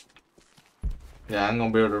 Yeah, I'm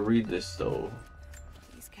gonna be able to read this though.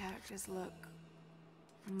 These characters look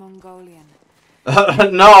Mongolian.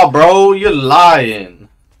 No, bro, you're lying.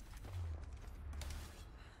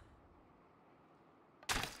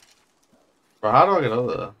 Bro, how do I get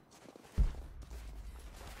over there?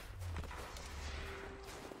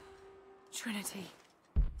 Trinity.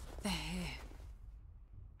 They're here.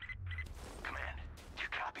 Command, do you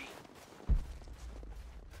copy?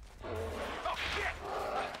 Oh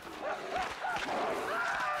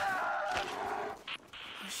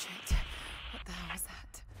shit. What the hell was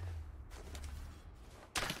that?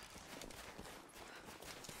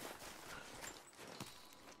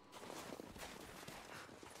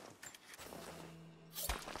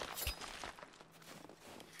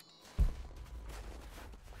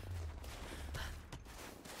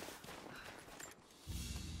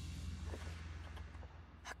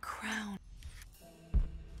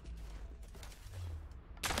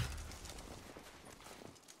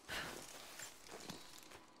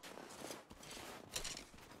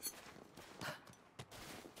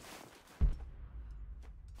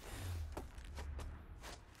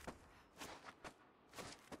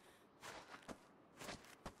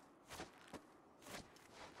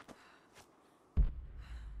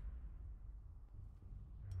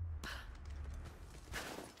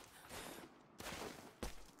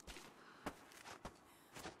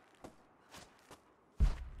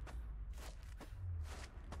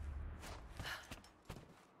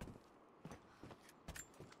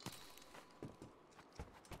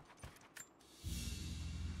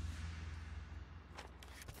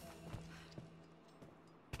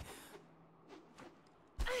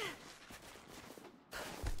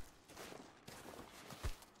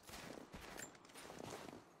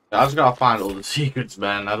 I just gotta find all the secrets,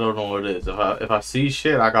 man. I don't know what it is. If I see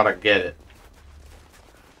shit, I gotta get it.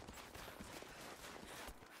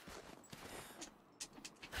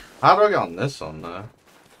 How do I get on this one though?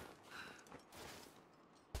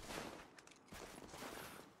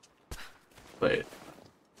 Wait.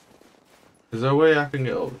 Is there a way I can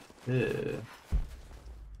get over here?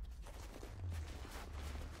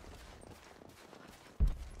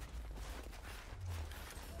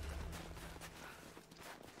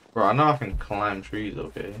 Bro, I know I can climb trees,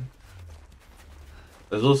 okay.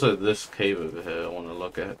 There's also this cave over here I want to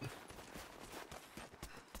look at.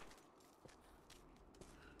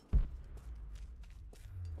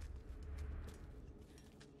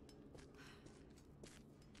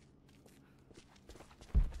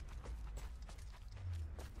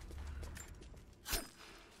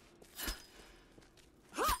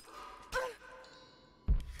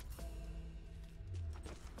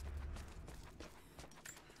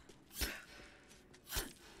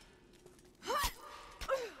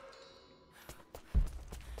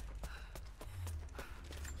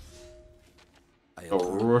 A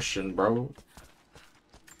Russian, bro.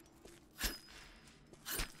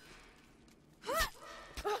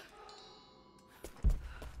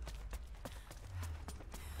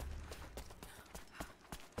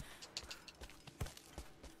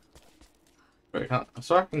 Wait,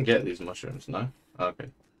 so I can get these mushrooms, no? Okay.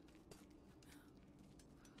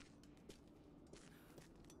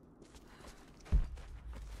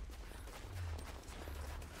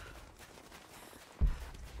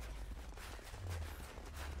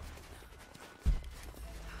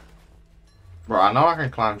 Bro, I know I can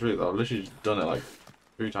climb trees. I've literally just done it like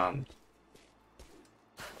 3 times.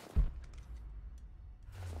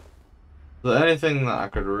 The only thing that I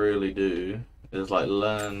could really do is like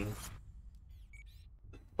learn.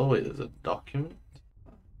 Oh wait, there's a document.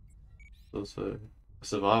 Also, a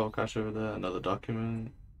survival cache over there. Another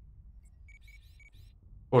document.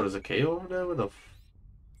 What is a cave over there with a?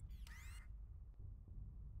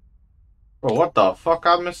 Bro, what the fuck?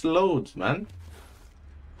 I missed loads, man.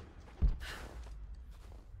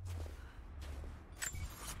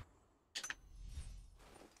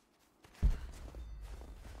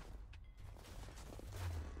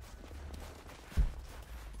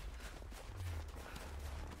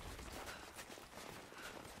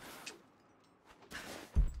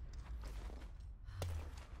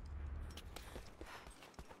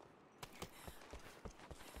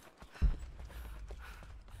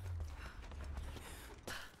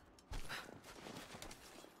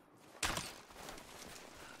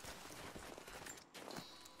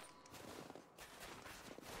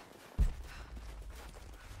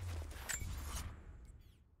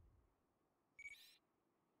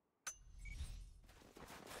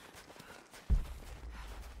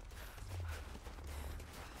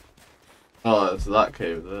 Oh, it's that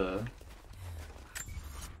cave there.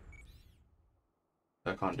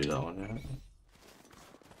 I can't do that one yet.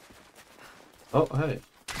 Oh, hey.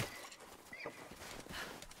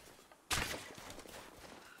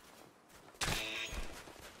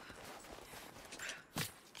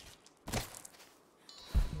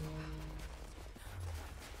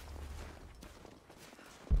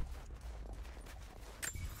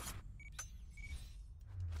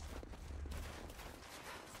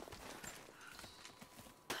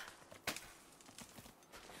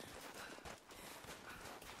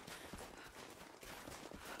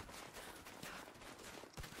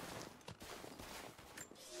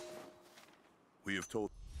 We have told.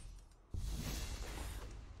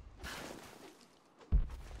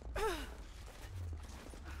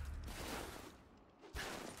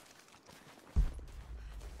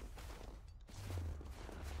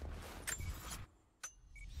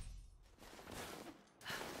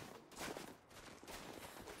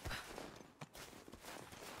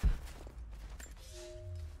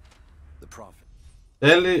 The prophet.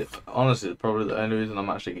 Honestly, probably the only reason I'm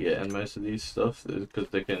actually getting most of these stuff is because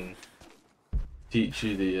they can teach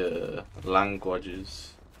you the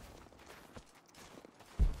languages.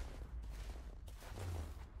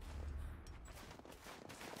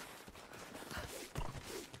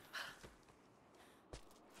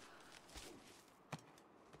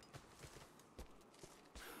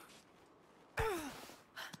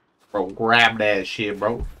 Bro, grab that shit,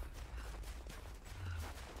 bro.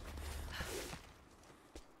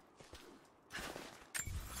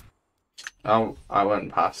 Oh, I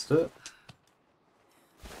went past it.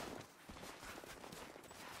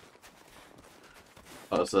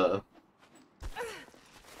 Oh, it's there.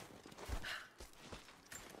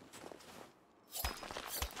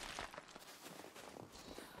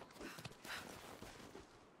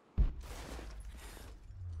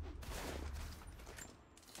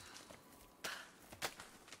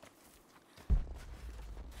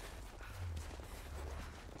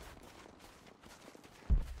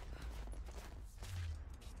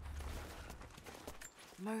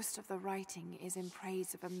 Most of the writing is in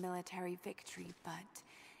praise of a military victory, but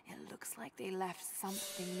it looks like they left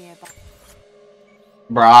something nearby.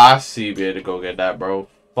 Bro, I see be able to go get that, bro.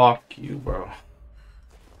 Fuck you, bro.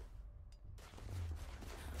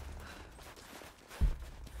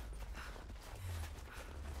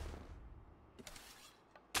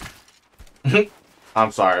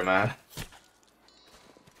 I'm sorry, man.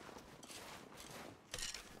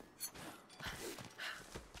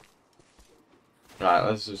 Alright,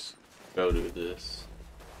 let's just go do this.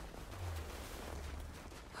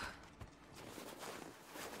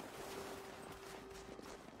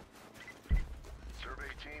 Survey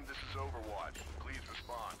team, this is Overwatch. Please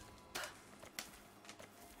respond.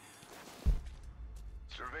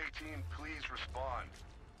 Survey team, please respond.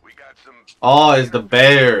 We got some... Oh, it's the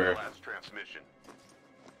bear. Last transmission.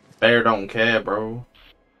 Bear don't care, bro.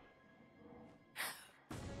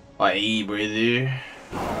 Hey, brother.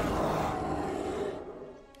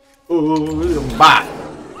 Ooh, bye.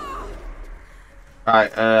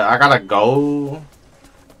 Alright, I gotta go.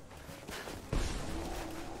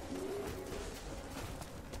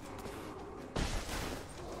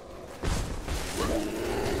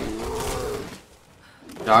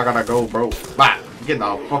 Yeah, I gotta go, bro. Bye. Get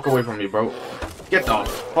the fuck away from me, bro. Get the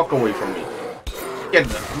fuck away from me. Get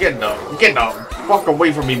the fuck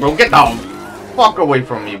away from me, bro. Get the fuck away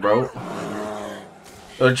from me, bro.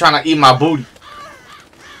 They're trying to eat my booty.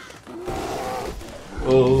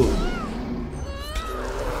 Oh.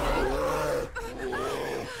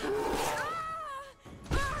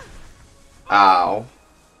 Ow.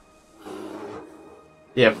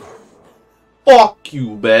 Yeah. Fuck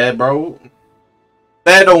you, bear, bro.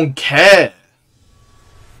 Bear don't care.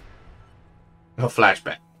 A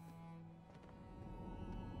flashback.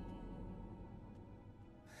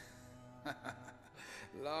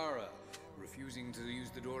 Lara, refusing to use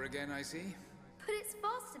the door again, I see? But it's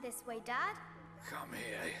faster this way, Dad. Come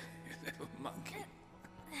here, you little monkey.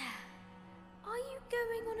 Are you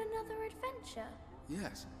going on another adventure?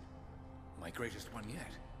 Yes, my greatest one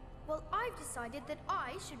yet. Well, I've decided that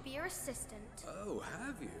I should be your assistant. Oh,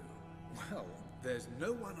 have you? Well, there's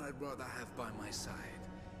no one I'd rather have by my side.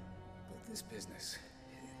 But this business,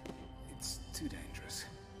 it's too dangerous.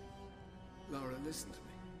 Lara, listen to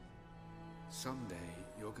me. Someday,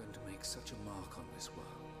 you're going to make such a mark on this world.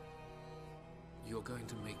 You're going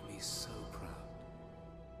to make me so proud.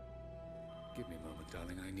 Give me a moment,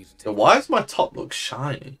 darling. I need to take... So why does my top look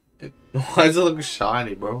shiny? Why does it look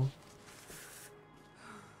shiny, bro?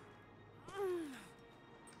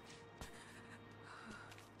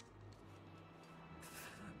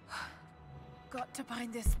 Got to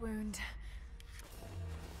bind this wound.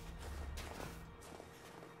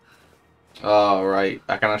 Oh, right.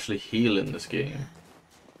 I can actually heal in this game.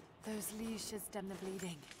 Those leaves should stem the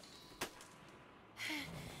bleeding.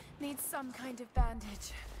 Need some kind of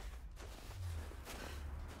bandage.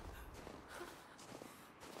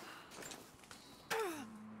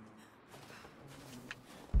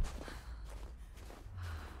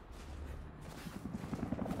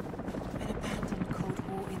 An abandoned Cold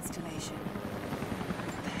War installation.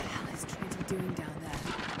 What the hell is Trinity doing down there?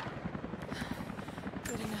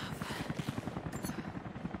 Good enough.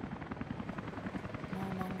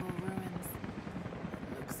 More Mongol ruins.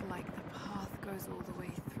 Looks like the path goes all the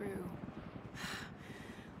way through.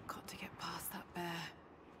 Got to get past that bear.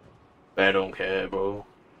 Bear don't care, bro.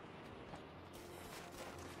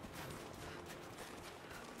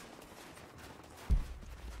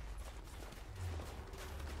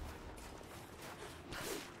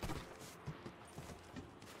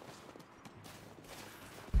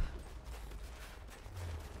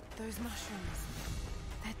 Those mushrooms,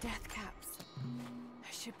 they're death caps.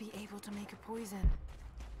 I should be able to make a poison.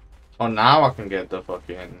 Oh, now I can get the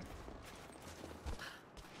fucking...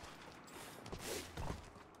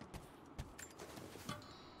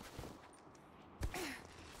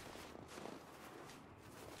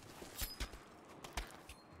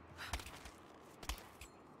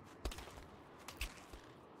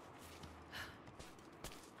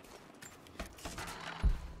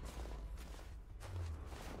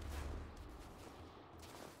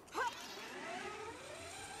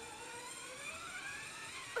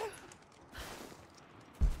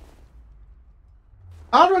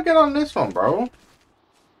 How do I get on this one, bro?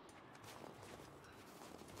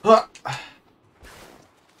 Huh.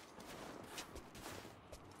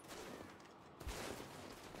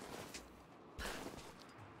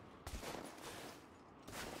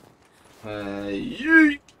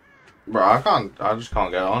 Yeet. Bro, I just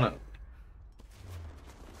can't get on it.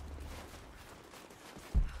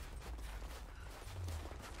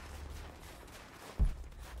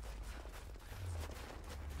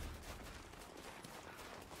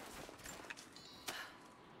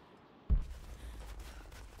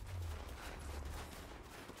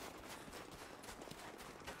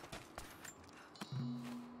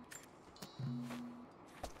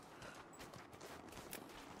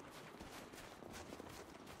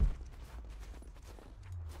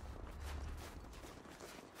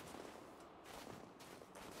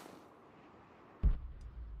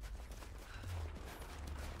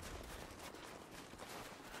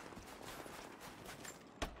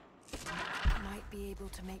 able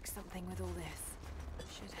to make something with all this.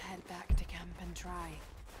 Should head back to camp and try.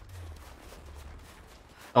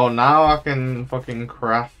 Oh, now I can fucking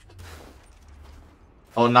craft.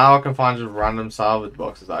 Oh, now I can find just random salvage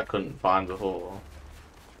boxes that I couldn't find before.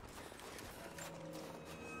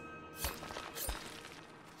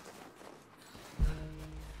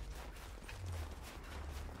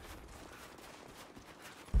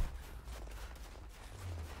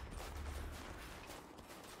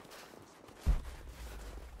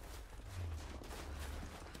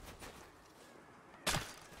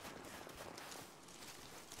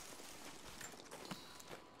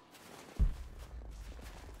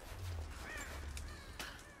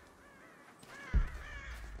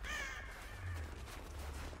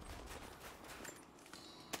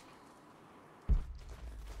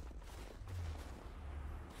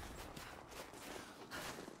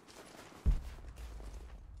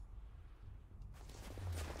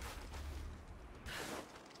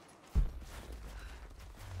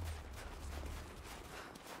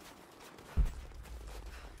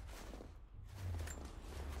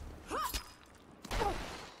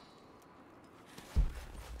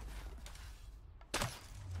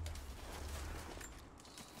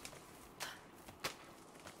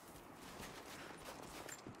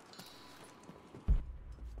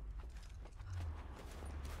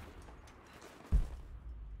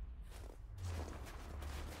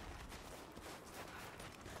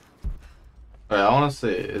 Wait, I want to see.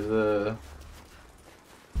 Is there...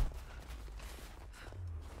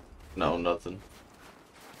 No, nothing.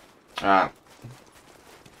 Alright.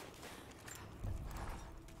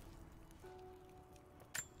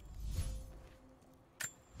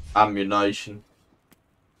 Ammunition.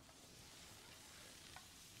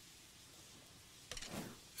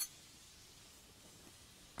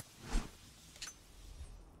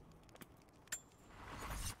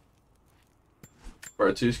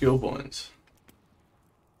 For 2 skill points.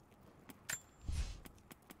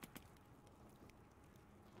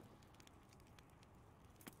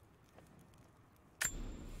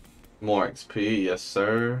 More XP, yes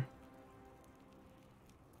sir.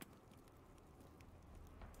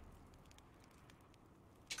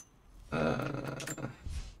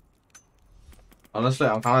 Honestly,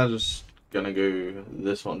 I'm kind of just gonna go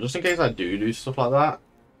this one, just in case I do stuff like that.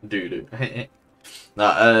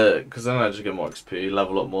 Nah, because then I just get more XP,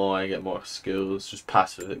 level up more, I get more skills, just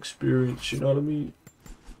passive experience, you know what I mean?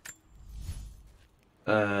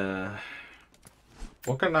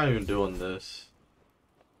 What can I even do on this?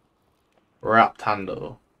 Wrapped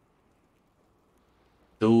handle.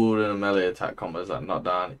 Dual and melee attack combos that knock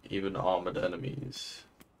down even armored enemies.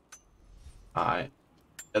 Alright.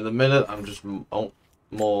 At the minute, I'm just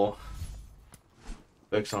more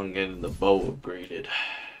focused on getting the bow upgraded.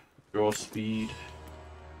 Draw speed.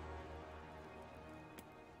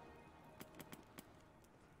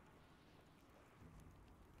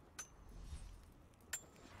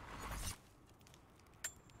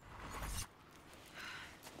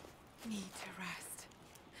 Need to rest.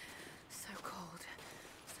 So cold,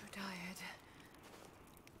 so tired.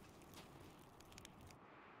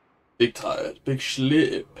 Big tired, big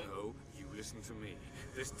sleep. No, you listen to me.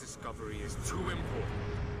 This discovery is too important.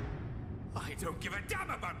 I don't give a damn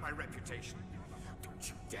about my reputation. Don't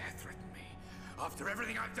you dare threaten me. After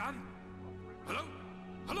everything I've done? Hello?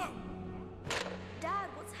 Hello? Dad,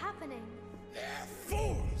 what's happening? They're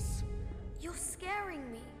fools! You're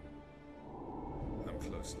scaring me. I'm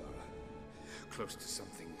close, Lara. Close to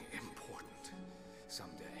something important.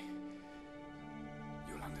 Someday,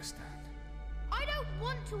 you'll understand. I don't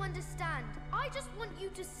want to understand. I just want you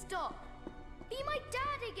to stop. Be my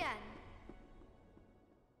dad again.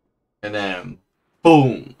 And then,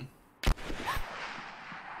 boom.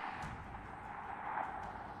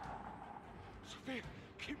 Sophia,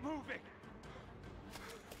 keep moving.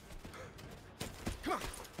 Come on,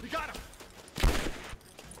 we got him.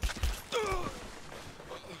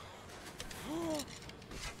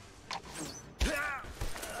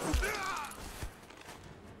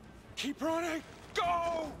 Keep running.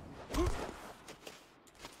 Go.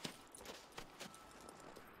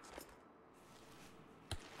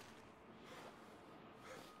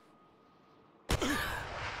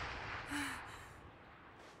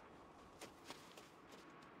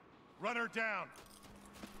 Run her down.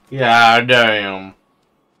 Yeah, damn.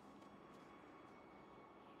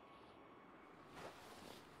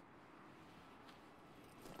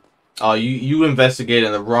 Oh, you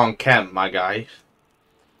investigating the wrong camp, my guy.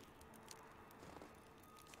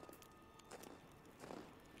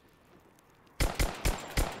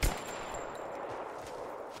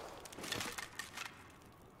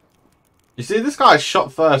 You see, this guy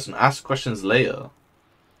shot first and asked questions later.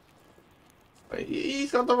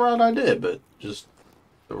 he's got the right idea, but just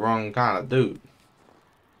the wrong kind of dude.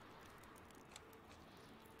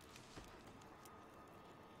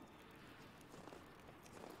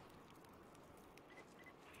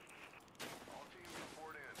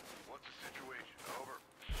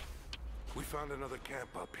 We found another camp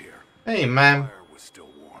up here. Hey, man. The fire was still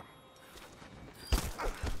warm.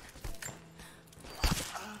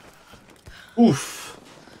 Oof.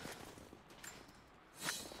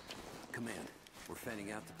 Command, we're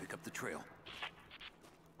fanning out to pick up the trail.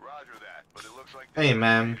 Roger that, but it looks like... Hey,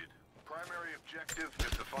 man. Primary objective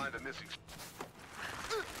is to find a missing...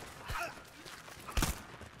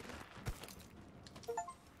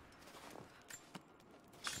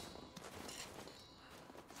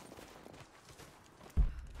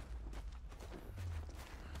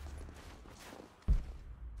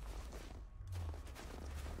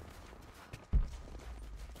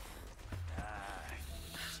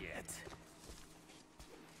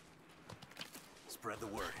 Spread the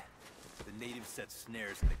word. The natives set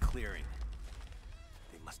snares in the clearing.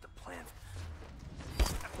 They must have planned.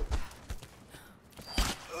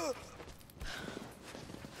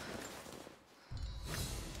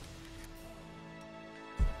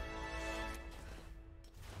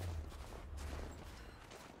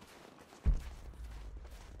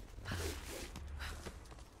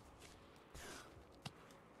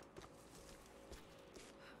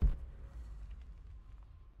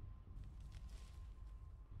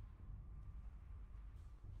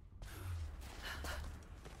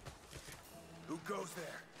 Who goes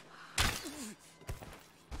there?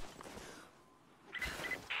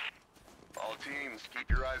 All teams, keep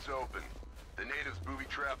your eyes open. The natives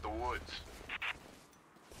booby-trapped the woods.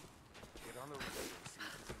 Get on the radio and see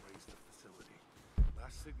if we can raise the facility.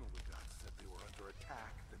 Last signal we got said they were under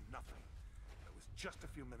attack, then nothing. That was just a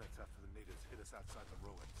few minutes after the natives hit us outside the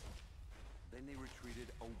ruins. Then they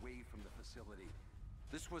retreated away from the facility.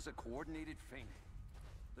 This was a coordinated feint.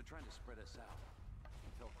 They're trying to spread us out.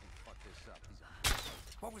 Until we fuck this up.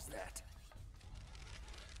 What was that?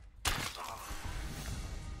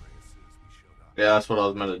 Yeah, that's what I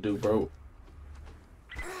was meant to do, bro.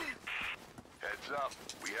 Heads up.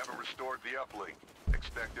 We haven't restored the uplink.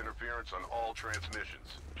 Expect interference on all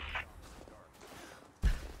transmissions.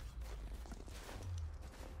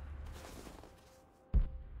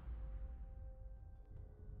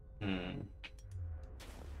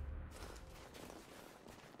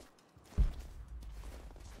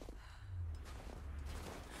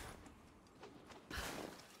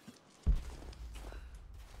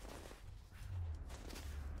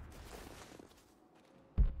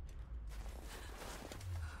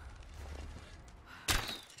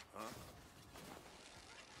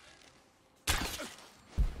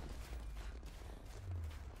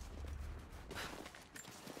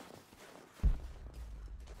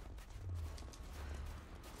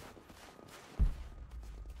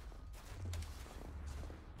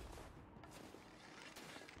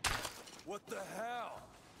 What the hell?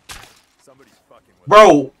 Somebody's fucking with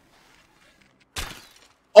Bro.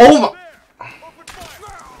 Oh my.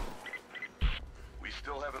 We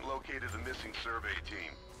still haven't located the missing survey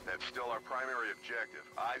team. That's still our primary objective.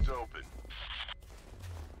 Eyes open.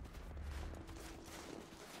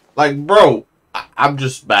 Like, bro, I'm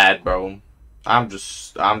just bad, bro. I'm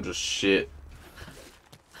just shit.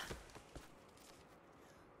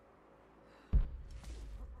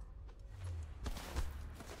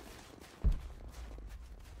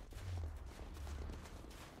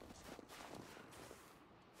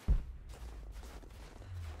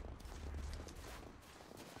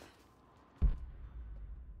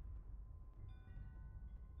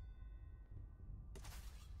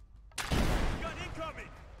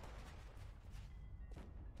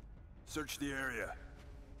 Search the area.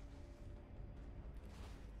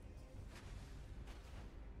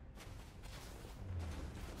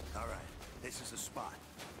 All right, this is the spot.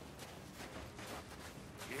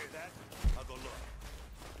 You hear that? I'll go look.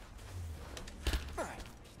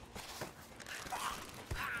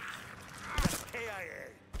 That's KIA.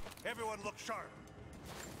 Everyone look sharp.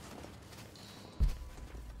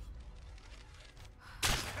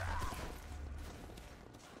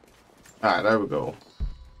 Alright, there we go.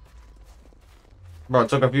 Bro, I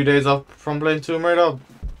took a few days off from playing Tomb Raider.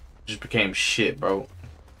 Just became shit, bro.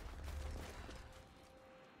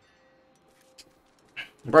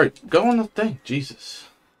 Bro, go on the thing. Jesus.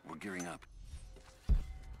 We're gearing up.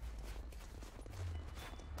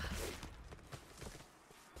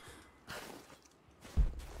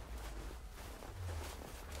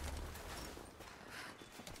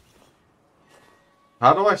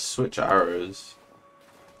 How do I switch arrows?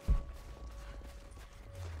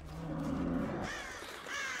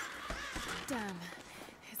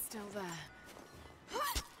 still there.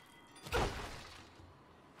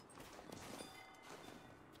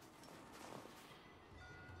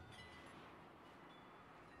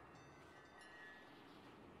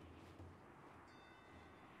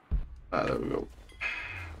 There we go.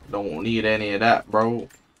 Don't need any of that, bro.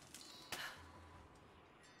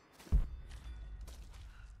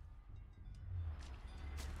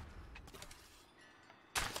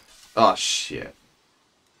 Oh shit.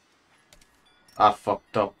 I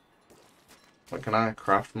fucked up. What, can I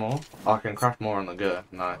craft more? Oh, I can craft more on the go.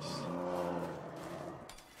 Nice.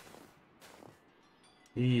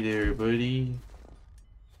 Hey there, buddy.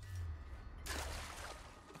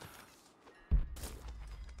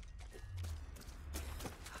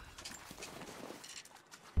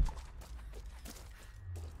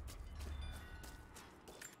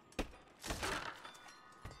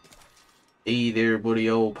 Hey there, buddy,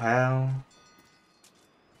 old pal.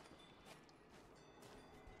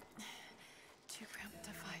 Too cramped to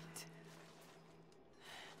fight.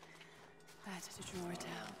 Better to draw it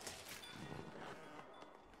out.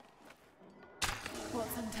 Bought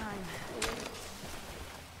some time.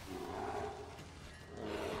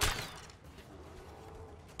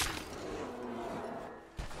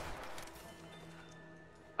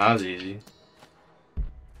 That was easy.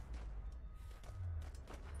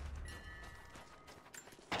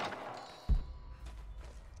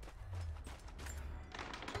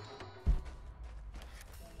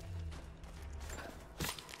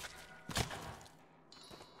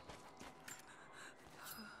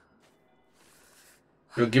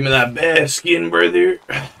 Yo, give me that bear skin, brother.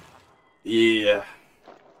 Yeah.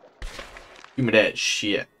 Give me that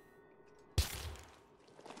shit.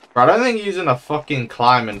 Bro, I don't think using a fucking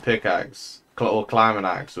climbing pickaxe or climbing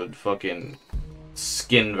axe would fucking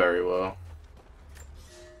skin very well.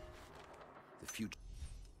 The future.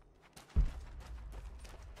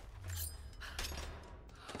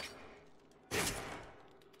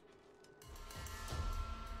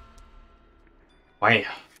 Wow.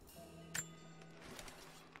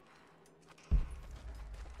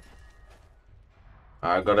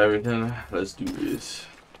 I got everything. Let's do this.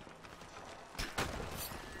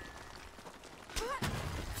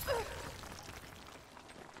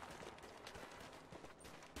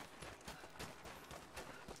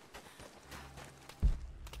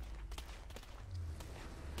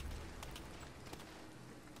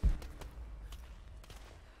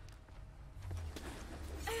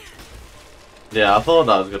 Yeah, I thought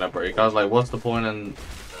that was gonna break. I was like, what's the point in...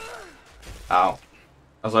 Ow.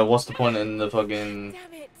 I was like, what's the point in the fucking...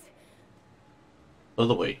 Damn it.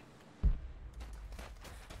 Other way?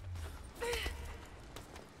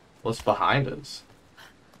 What's behind us?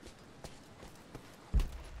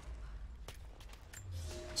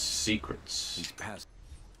 Secrets. He's past.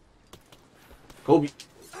 Kobe.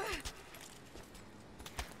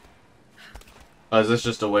 Oh, is this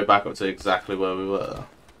just a way back up to exactly where we were?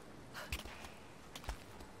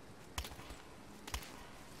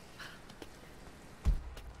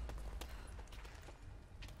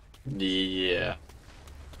 Yeah.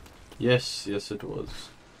 Yes, yes it was.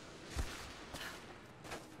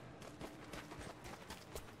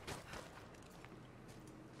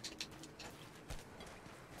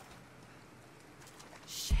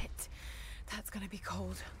 Shit. That's gonna be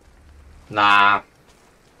cold. Nah.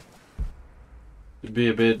 It'd be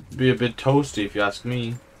a bit toasty if you ask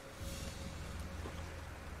me.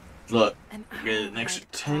 Look, get an extra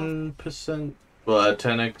 10%, but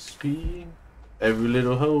 10 XP. Every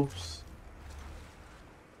little helps.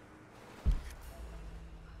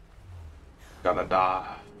 Gotta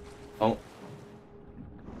die. Oh.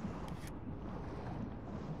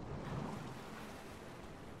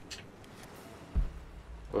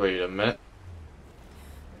 Wait a minute.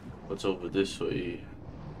 What's over this way?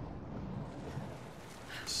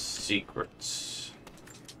 Secrets.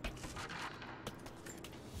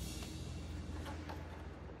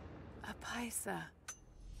 A paisa.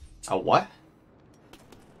 A what?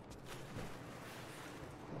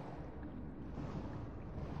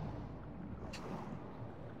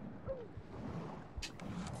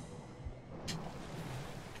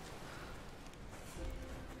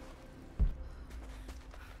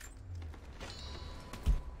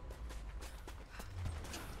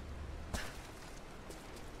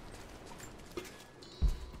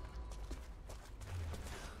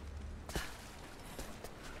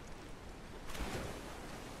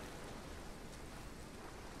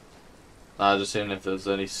 Just seeing if there's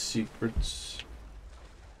any secrets.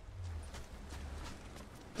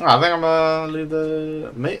 Oh, I think I'm gonna leave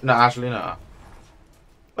the mate. No, actually, no.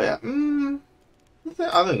 But yeah,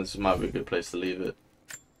 I think this might be a good place to leave it.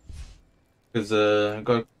 Because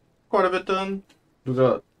got quite a bit done. We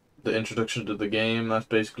got the introduction to the game. That's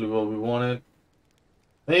basically what we wanted.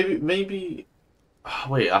 Maybe. Oh,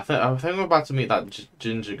 wait, I think we're about to meet that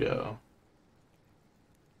ginger girl.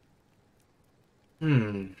 I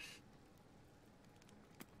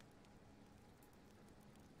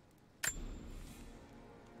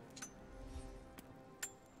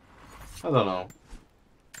don't know.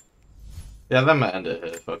 Yeah, then might end it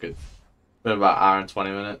here. Fuck it. Been about an hour and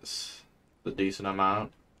 20 minutes. A decent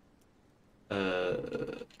amount.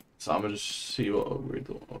 So I'm gonna just see what upgrade.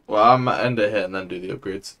 Well, I might end it here and then do the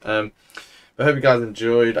upgrades. I hope you guys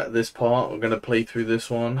enjoyed this part. We're gonna play through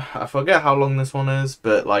this one. I forget how long this one is,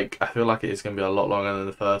 but like I feel like it is gonna be a lot longer than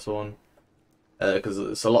the first one. Because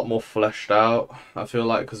it's a lot more fleshed out. I feel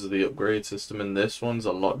like because of the upgrade system in this one's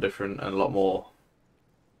a lot different and a lot more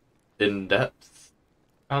in depth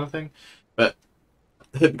kind of thing. But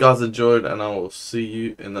I hope you guys enjoyed, and I will see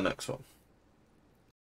you in the next one.